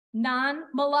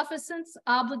 non-maleficence,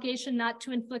 obligation not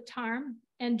to inflict harm,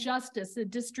 and justice, the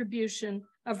distribution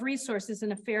of resources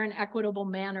in a fair and equitable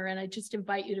manner. And I just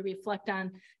invite you to reflect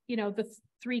on, you know, the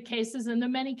 3 cases and the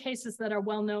many cases that are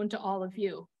well known to all of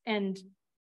you, and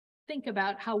think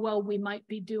about how well we might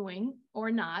be doing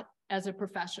or not as a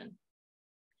profession.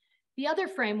 The other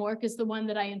framework is the one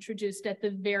that I introduced at the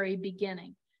very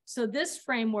beginning. So this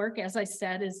framework, as I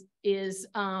said, is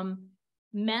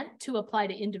meant to apply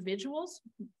to individuals,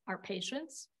 our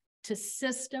patients, to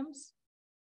systems,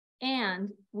 and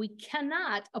we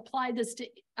cannot apply this to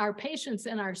our patients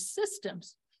and our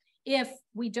systems if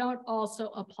we don't also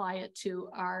apply it to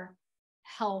our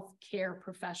healthcare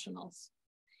professionals.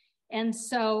 And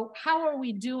so how are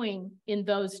we doing in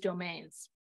those domains?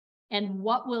 And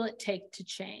what will it take to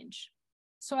change?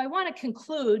 So I want to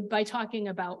conclude by talking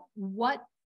about what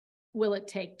will it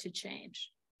take to change,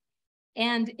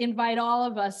 and invite all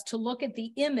of us to look at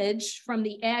the image from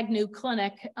the Agnew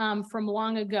Clinic from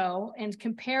long ago and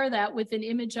compare that with an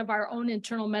image of our own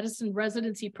internal medicine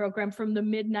residency program from the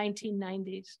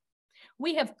mid-1990s.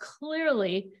 We have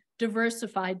clearly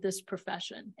diversified this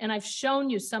profession, and I've shown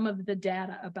you some of the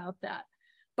data about that.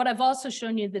 But I've also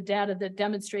shown you the data that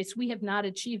demonstrates we have not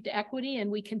achieved equity, and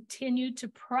we continue to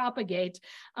propagate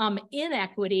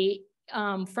inequity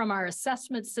from our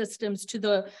assessment systems to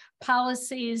the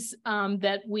policies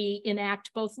that we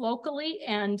enact both locally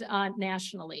and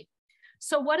nationally.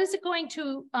 So what is it going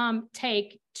to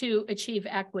take to achieve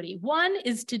equity? One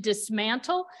is to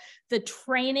dismantle the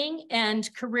training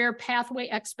and career pathway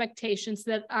expectations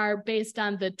that are based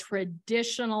on the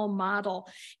traditional model.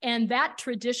 And that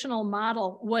traditional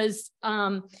model was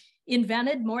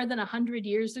invented more than 100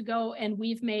 years ago, and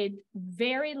we've made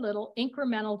very little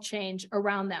incremental change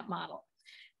around that model.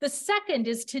 The second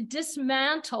is to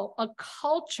dismantle a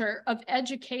culture of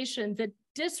education that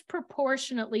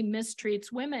disproportionately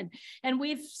mistreats women. And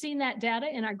we've seen that data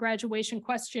in our graduation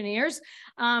questionnaires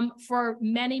for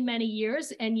many, many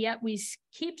years. And yet we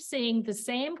keep seeing the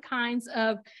same kinds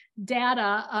of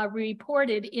data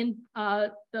reported in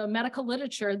the medical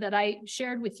literature that I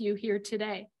shared with you here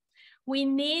today. We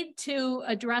need to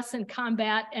address and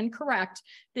combat and correct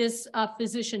this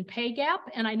physician pay gap.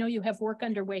 And I know you have work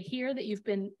underway here that you've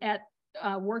been at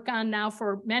work on now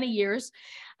for many years.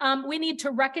 We need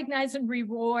to recognize and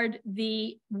reward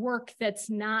the work that's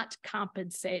not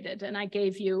compensated. And I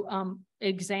gave you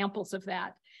examples of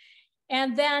that.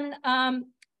 And then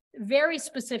very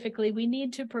specifically, we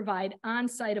need to provide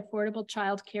on-site affordable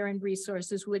childcare and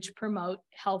resources which promote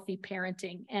healthy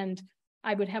parenting. And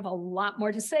I would have a lot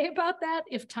more to say about that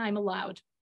if time allowed.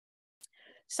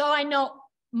 So I know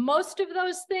most of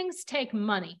those things take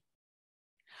money.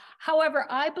 However,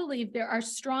 I believe there are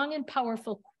strong and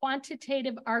powerful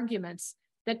quantitative arguments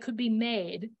that could be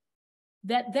made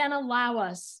that then allow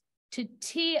us to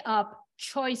tee up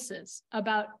choices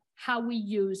about how we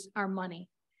use our money.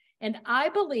 And I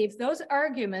believe those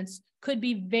arguments could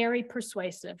be very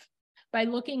persuasive by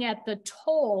looking at the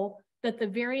toll that the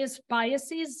various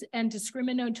biases and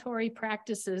discriminatory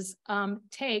practices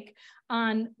take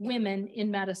on women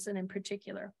in medicine in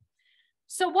particular.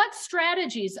 So what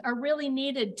strategies are really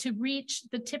needed to reach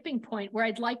the tipping point where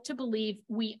I'd like to believe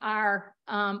we are,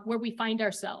 where we find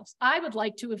ourselves? I would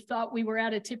like to have thought we were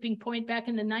at a tipping point back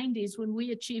in the 90s when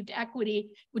we achieved equity,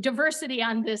 diversity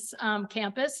on this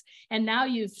campus. And now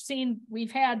you've seen,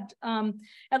 we've had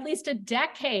at least a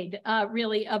decade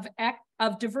really of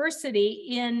diversity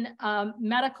in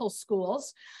medical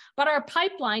schools, but our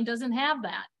pipeline doesn't have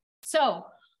that. So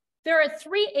there are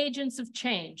 3 agents of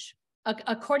change,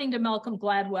 according to Malcolm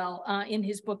Gladwell in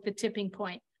his book, The Tipping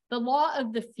Point. The law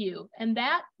of the few, and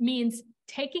that means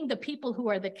taking the people who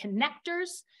are the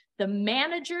connectors, the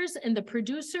managers, and the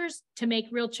producers to make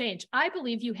real change. I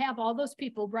believe you have all those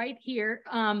people right here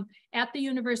at the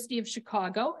University of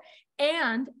Chicago,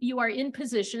 and you are in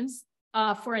positions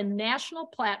for a national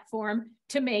platform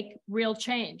to make real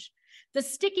change. The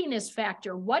stickiness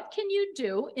factor, what can you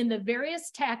do in the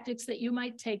various tactics that you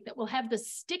might take that will have the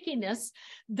stickiness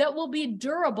that will be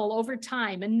durable over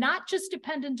time and not just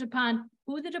dependent upon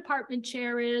who the department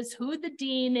chair is, who the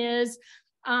dean is,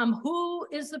 who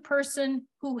is the person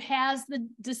who has the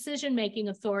decision-making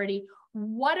authority.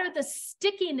 What are the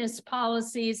stickiness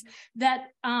policies that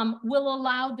will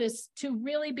allow this to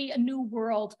really be a new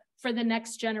world for the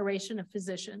next generation of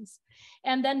physicians?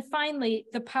 And then finally,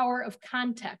 the power of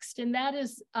context, and that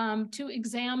is to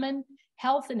examine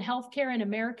health and healthcare in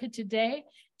America today,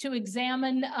 to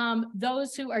examine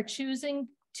those who are choosing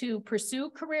to pursue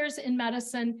careers in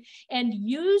medicine and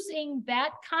using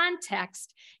that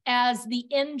context as the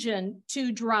engine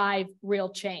to drive real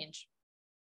change.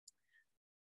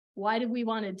 Why do we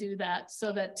want to do that?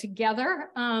 So that together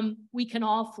we can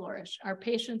all flourish, our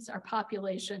patients, our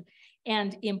population,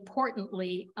 and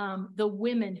importantly, the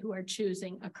women who are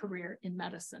choosing a career in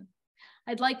medicine.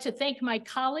 I'd like to thank my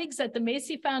colleagues at the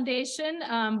Macy Foundation,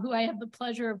 who I have the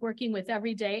pleasure of working with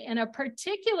every day, and a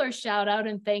particular shout out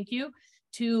and thank you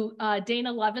to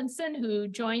Dana Levinson, who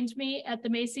joined me at the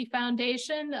Macy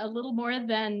Foundation a little more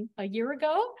than a year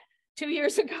ago. 2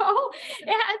 years ago,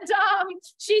 and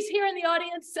she's here in the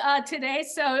audience today.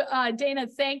 So Dana,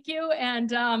 thank you.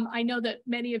 And I know that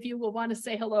many of you will want to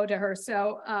say hello to her.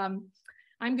 So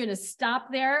I'm going to stop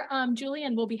there, Julie,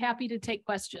 and we'll be happy to take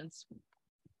questions.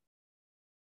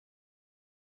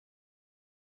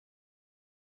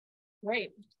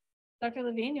 Great. Dr.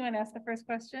 Levine, you want to ask the first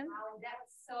question? That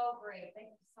was so great.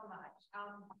 Thank you so much. I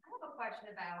have a question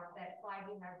about that slide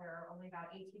you have where only about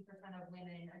 18% of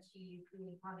women achieve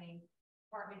becoming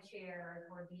department chairs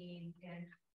or deans. And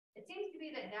it seems to be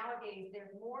that nowadays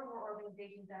there's more and more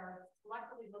organizations that are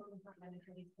selectively looking for women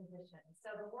for these positions.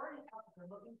 So the word is out that they're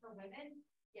looking for women,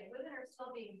 yet women are still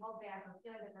being held back or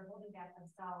feeling that they're holding back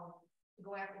themselves to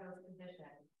go after those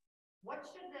positions. What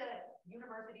should the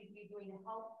universities be doing to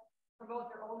help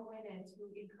promote their own women, to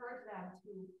encourage them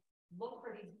to look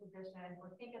for these positions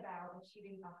or think about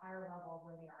achieving a higher level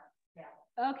where they are?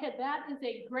 Yeah. Okay, that is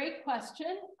a great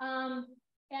question.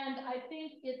 And I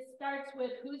think it starts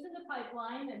with who's in the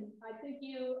pipeline. And I think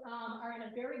you are in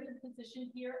a very good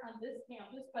position here on this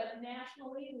campus, but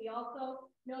nationally, we also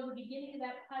know the beginning of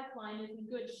that pipeline is in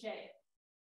good shape.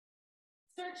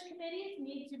 Search committees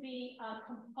need to be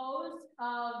composed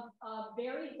of a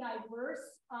very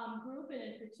diverse group, and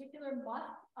in particular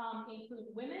must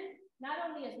include women, not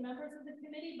only as members of the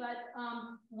committee, but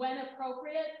when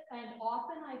appropriate and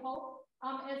often, I hope,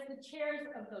 as the chairs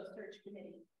of those search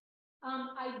committees.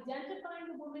 identifying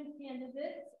the woman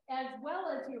candidates as well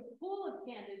as your pool of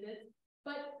candidates,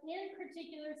 but in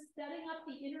particular, setting up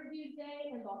the interview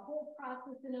day and the whole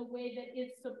process in a way that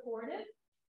is supportive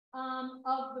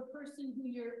of the person who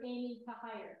you're aiming to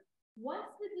hire. Once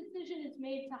the decision is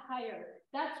made to hire,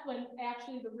 that's when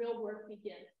actually the real work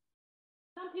begins.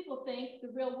 Some people think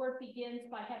the real work begins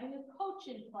by having a coach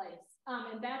in place,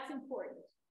 and that's important.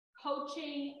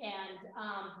 Coaching and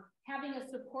having a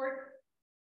support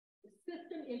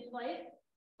system in place,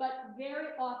 but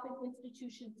very often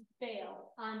institutions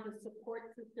fail on the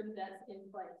support system that's in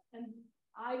place. And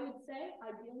I would say,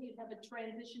 ideally, you have a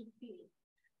transition team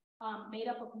made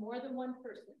up of more than one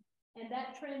person. And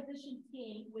that transition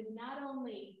team would not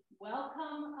only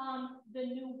welcome the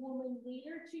new woman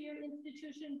leader to your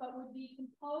institution, but would be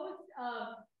composed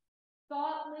of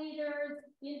thought leaders,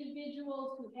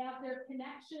 individuals who have their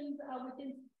connections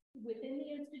within the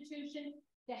institution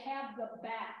to have the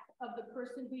back of the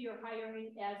person who you're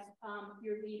hiring as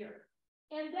your leader.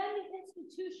 And then the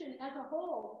institution as a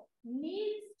whole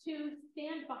needs to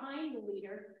stand behind the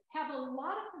leader, have a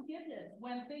lot of forgiveness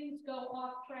when things go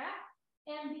off track,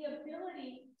 and the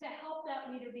ability to help that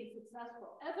leader be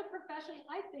successful. As a profession,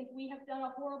 I think we have done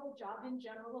a horrible job in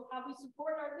general of how we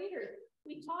support our leaders.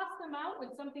 We toss them out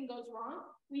when something goes wrong.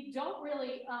 We don't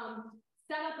really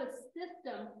set up a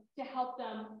system to help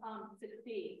them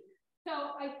succeed. So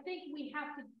I think we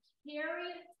have to carry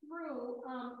it through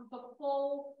the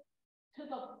full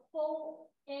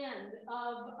end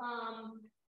of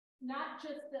not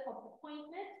just the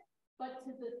appointment, but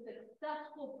to the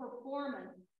successful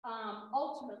performance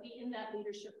ultimately in that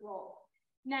leadership role.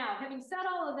 Now, having said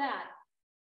all of that,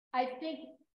 I think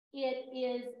it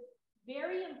is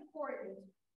very important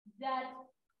that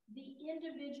the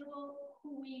individual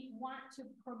who we want to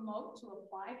promote to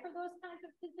apply for those kinds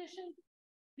of positions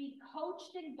be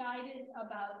coached and guided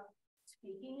about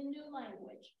speaking a new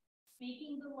language,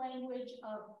 speaking the language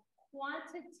of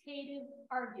quantitative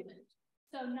argument.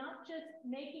 So not just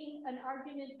making an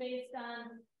argument based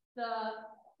on the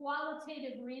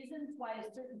qualitative reasons why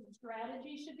a certain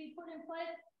strategy should be put in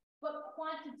place, but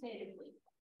quantitatively.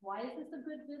 Why is this a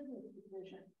good business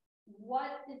decision?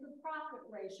 What is the profit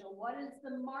ratio? What is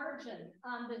the margin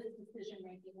on this decision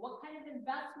making? What kind of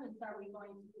investments are we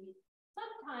going to need?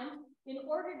 Sometimes, in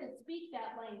order to speak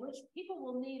that language, people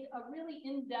will need a really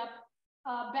in-depth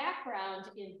background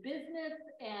in business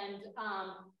and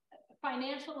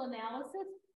financial analysis,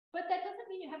 but that doesn't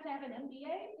mean you have to have an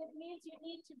MBA. It means you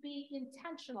need to be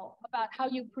intentional about how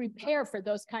you prepare for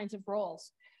those kinds of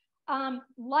roles.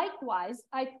 Likewise,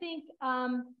 I think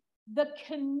the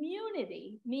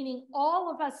community, meaning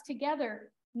all of us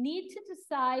together, need to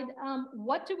decide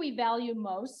what do we value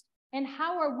most and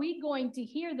how are we going to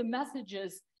hear the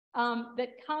messages that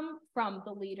come from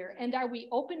the leader? And are we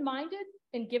open-minded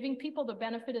and giving people the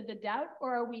benefit of the doubt,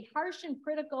 or are we harsh and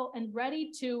critical and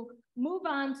ready to move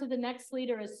on to the next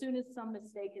leader as soon as some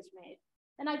mistake is made?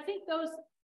 And I think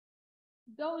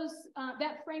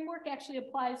that framework actually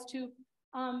applies to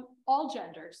all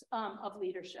genders of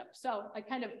leadership. So I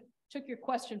kind of took your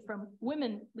question from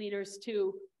women leaders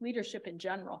to leadership in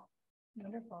general.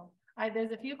 Wonderful.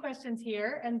 There's a few questions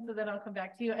here, and so then I'll come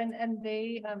back to you. And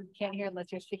they can't hear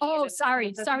unless you're speaking. Oh,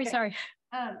 sorry.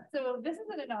 So this is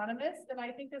an anonymous, and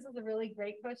I think this is a really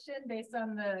great question based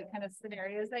on the kind of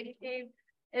scenarios that you gave.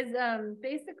 Is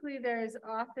basically there's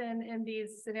often in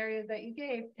these scenarios that you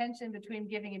gave tension between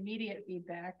giving immediate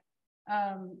feedback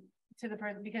to the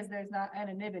person because there's not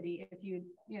anonymity if you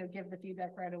give the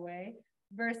feedback right away.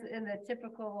 Versus in the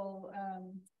typical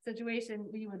situation,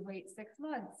 we would wait 6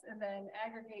 months and then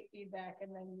aggregate feedback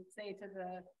and then say to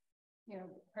the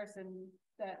person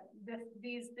that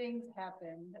these things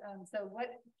happened. So what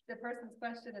the person's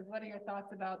question is, what are your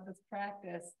thoughts about this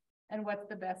practice and what's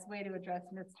the best way to address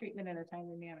mistreatment in a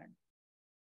timely manner?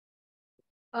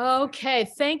 Okay,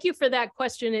 thank you for that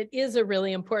question. It is a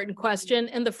really important question.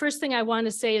 And the first thing I want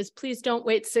to say is please don't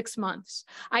wait 6 months.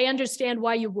 I understand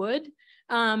why you would.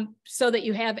 So that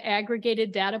you have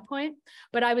aggregated data point.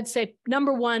 But I would say,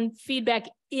 number one, feedback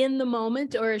in the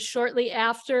moment or shortly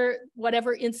after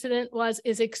whatever incident was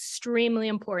is extremely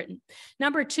important.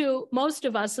 Number two, most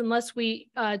of us, unless we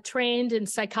trained in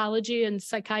psychology and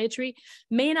psychiatry,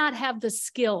 may not have the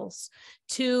skills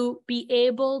to be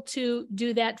able to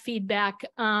do that feedback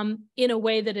in a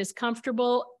way that is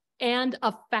comfortable and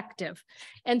effective.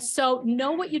 And so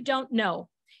know what you don't know.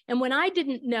 And when I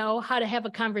didn't know how to have a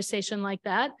conversation like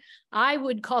that, I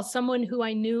would call someone who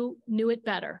I knew it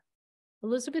better.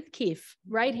 Elizabeth Keefe,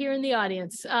 right here in the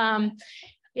audience.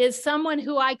 is someone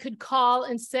who I could call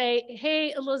and say,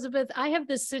 hey, Elizabeth, I have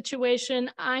this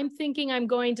situation. I'm thinking I'm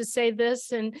going to say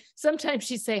this. And sometimes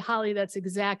she'd say, Holly, that's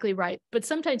exactly right. But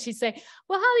sometimes she'd say,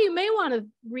 well, Holly, you may want to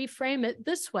reframe it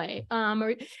this way.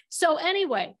 So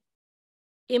anyway,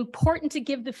 important to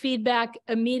give the feedback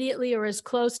immediately or as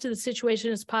close to the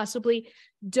situation as possibly.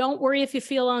 Don't worry if you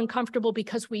feel uncomfortable,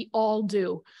 because we all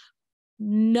do.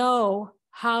 Know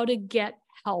how to get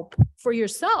help for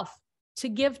yourself to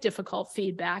give difficult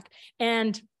feedback,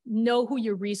 and know who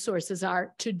your resources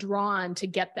are to draw on to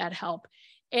get that help.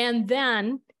 And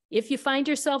then if you find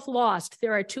yourself lost,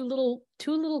 there are two little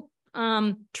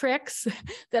tricks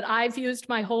that I've used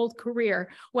my whole career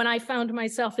when I found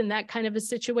myself in that kind of a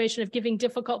situation of giving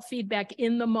difficult feedback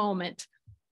in the moment.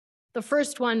 The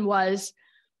first one was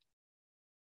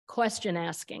question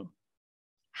asking.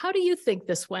 How do you think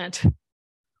this went?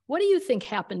 What do you think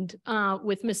happened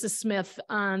with Mrs. Smith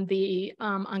on the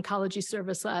oncology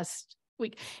service last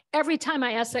week? Every time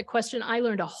I asked that question, I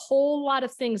learned a whole lot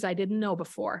of things I didn't know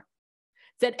before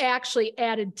that actually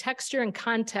added texture and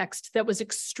context that was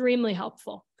extremely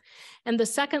helpful. And the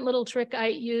second little trick I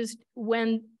used,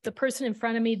 when the person in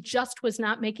front of me just was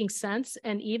not making sense,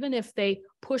 and even if they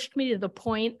pushed me to the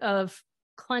point of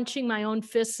clenching my own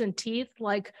fists and teeth,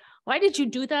 like, why did you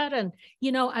do that? And,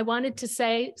 you know, I wanted to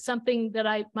say something that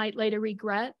I might later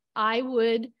regret. I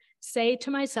would say to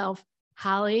myself,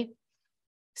 Holly,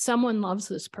 someone loves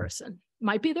this person.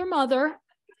 Might be their mother,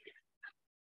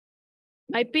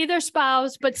 might be their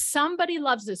spouse, but somebody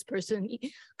loves this person.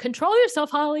 Control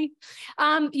yourself, Holly.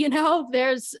 You know,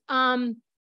 there's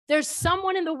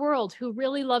someone in the world who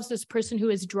really loves this person who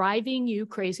is driving you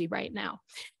crazy right now.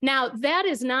 Now, that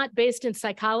is not based in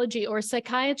psychology or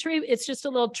psychiatry. It's just a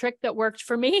little trick that worked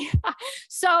for me.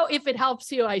 So if it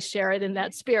helps you, I share it in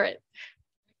that spirit.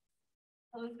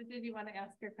 Elizabeth, did you want to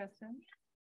ask your question?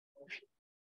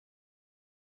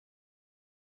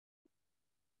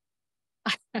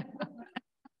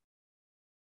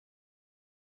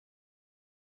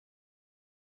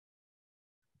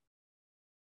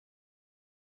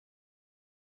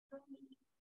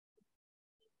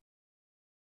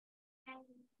 And,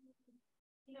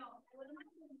 you know, I would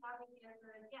imagine having the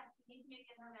answer is, yes, you need to make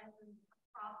interventions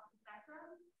across the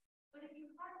spectrum, but if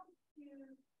you had to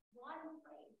choose one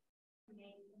place to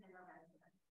make an intervention,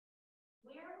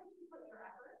 where would you put your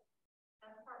effort?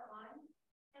 That's part one.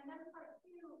 And then part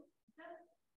two, just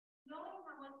knowing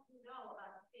how much you know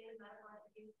about the state of medical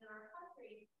education in our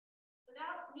country,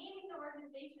 without naming the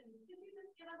organization, could you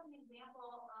just give us an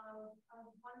example of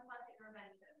one such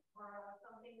intervention, or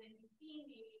something that you've seen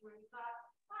maybe where you thought,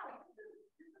 wow, this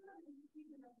is an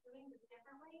institution that's doing this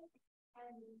differently,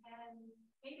 and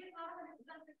maybe it's not 100%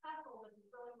 successful, but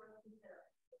it's really worth considering.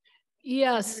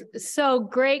 Yes, so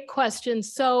great question.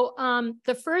 So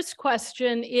the first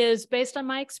question is based on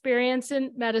my experience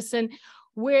in medicine,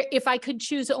 where if I could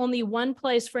choose only one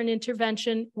place for an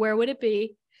intervention, where would it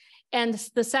be? And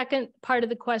the second part of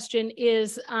the question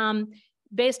is,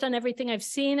 based on everything I've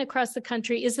seen across the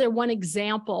country, is there one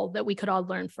example that we could all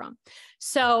learn from?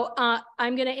 So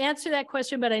I'm going to answer that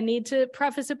question, but I need to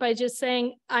preface it by just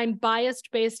saying I'm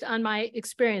biased based on my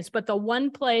experience. But the one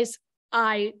place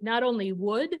I not only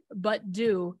would, but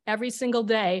do every single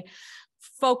day,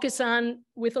 focus on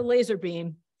with a laser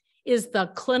beam, is the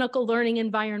clinical learning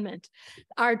environment.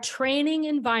 Our training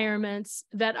environments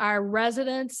that our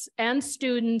residents and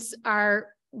students are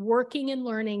working and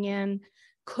learning in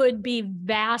could be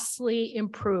vastly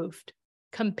improved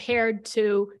compared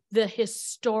to the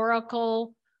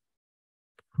historical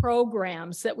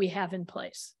programs that we have in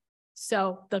place.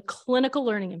 So the clinical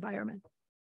learning environment.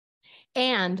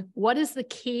 And what is the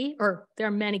key? Or there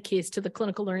are many keys to the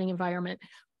clinical learning environment,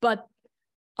 but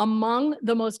among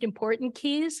the most important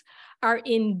keys are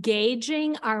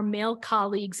engaging our male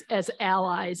colleagues as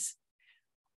allies.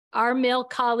 Our male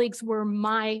colleagues were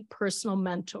my personal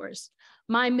mentors.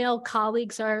 My male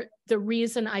colleagues are the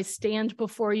reason I stand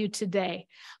before you today.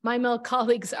 My male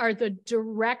colleagues are the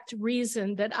direct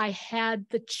reason that I had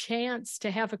the chance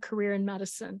to have a career in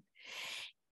medicine.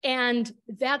 And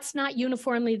that's not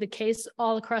uniformly the case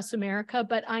all across America,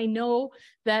 but I know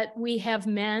that we have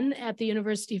men at the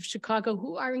University of Chicago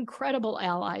who are incredible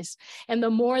allies. And the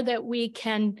more that we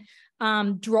can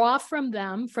draw from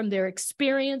them, from their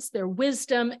experience, their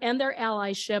wisdom, and their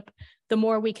allyship, the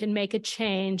more we can make a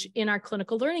change in our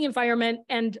clinical learning environment.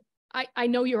 And I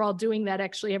know you're all doing that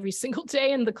actually every single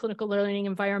day in the clinical learning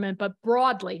environment, but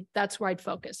broadly, that's where I'd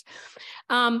focus.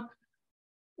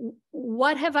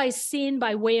 What have I seen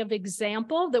by way of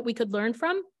example that we could learn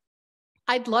from?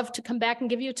 I'd love to come back and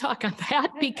give you a talk on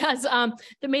that because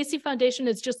the Macy Foundation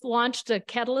has just launched a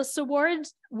Catalyst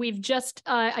Awards. We've just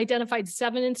identified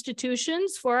 7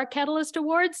 institutions for our Catalyst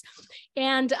Awards.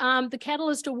 And the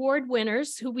Catalyst Award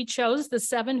winners who we chose, the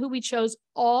 7 who we chose,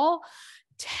 all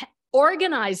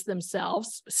organize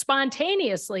themselves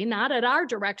spontaneously, not at our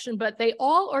direction, but they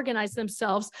all organize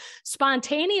themselves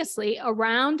spontaneously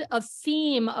around a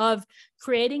theme of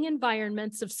creating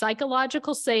environments of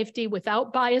psychological safety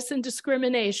without bias and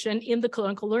discrimination in the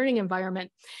clinical learning environment.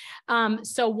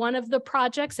 So one of the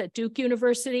projects at Duke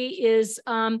University is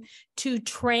to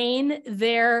train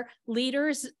their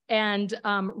leaders and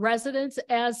residents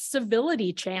as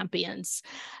civility champions.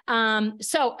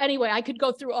 So anyway, I could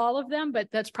go through all of them, but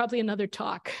that's probably another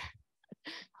talk.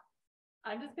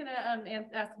 I'm just gonna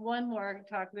ask one more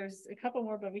talk. There's a couple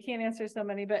more, but we can't answer so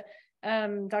many. But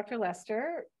Dr.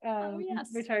 Lester,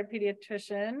 Yes. retired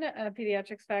pediatrician,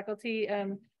 pediatrics faculty,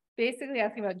 basically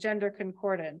asking about gender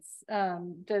concordance.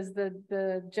 Does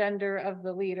the gender of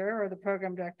the leader or the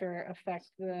program director affect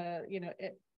the,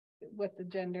 what the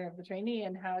gender of the trainee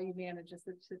and how you manage this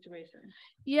situation?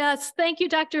 Yes, thank you,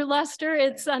 Dr. Lester.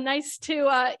 It's nice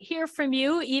to hear from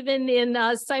you, even in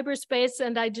cyberspace.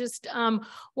 And I just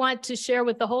want to share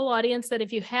with the whole audience that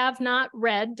if you have not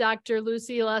read Dr.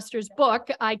 Lucy Lester's book,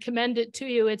 I commend it to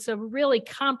you. It's a really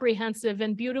comprehensive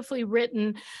and beautifully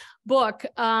written book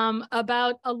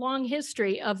about a long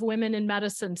history of women in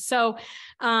medicine. So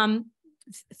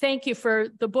thank you for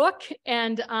the book,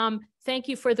 and thank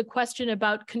you for the question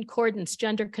about concordance,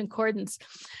 gender concordance.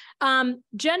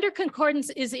 Gender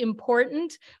concordance is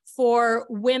important for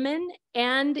women,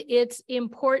 and it's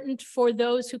important for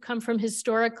those who come from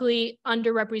historically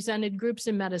underrepresented groups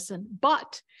in medicine,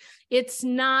 but it's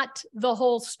not the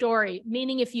whole story,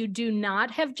 meaning if you do not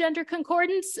have gender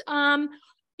concordance,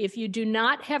 if you do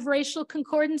not have racial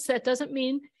concordance, that doesn't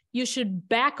mean you should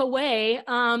back away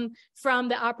from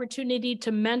the opportunity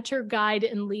to mentor, guide,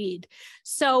 and lead.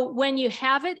 So when you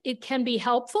have it, it can be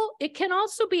helpful. It can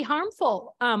also be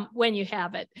harmful when you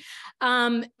have it.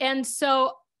 And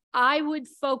so I would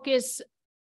focus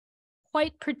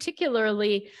quite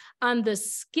particularly on the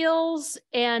skills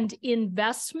and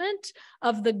investment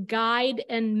of the guide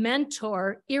and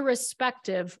mentor,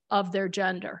 irrespective of their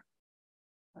gender.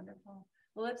 Wonderful.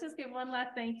 Well, let's just give one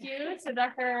last thank you to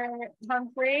Dr.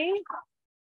 Humphrey.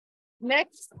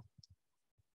 Next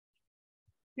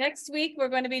week, we're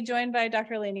going to be joined by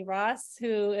Dr. Lainey Ross,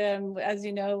 who, as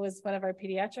you know, was one of our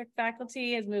pediatric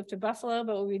faculty, has moved to Buffalo,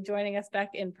 but will be joining us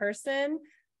back in person,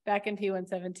 back in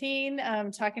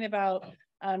P117, talking about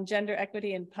gender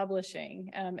equity in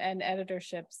publishing and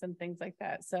editorships and things like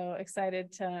that. So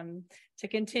excited to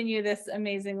continue this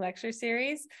amazing lecture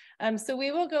series. So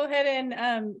we will go ahead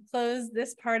and close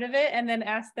this part of it and then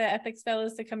ask the ethics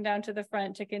fellows to come down to the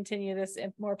front to continue this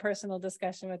more personal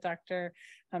discussion with Dr.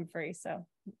 Humphrey. So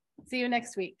see you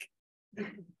next week.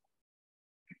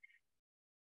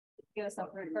 Get us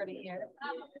up recording here.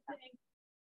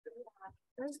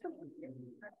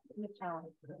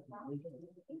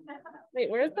 Wait,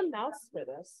 where's the mouse for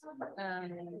this?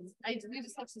 We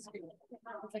just touch the screen.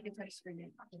 It's like a touch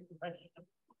screen.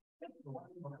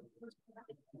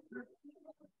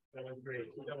 That was great.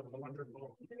 That was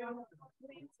wonderful. It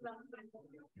sounds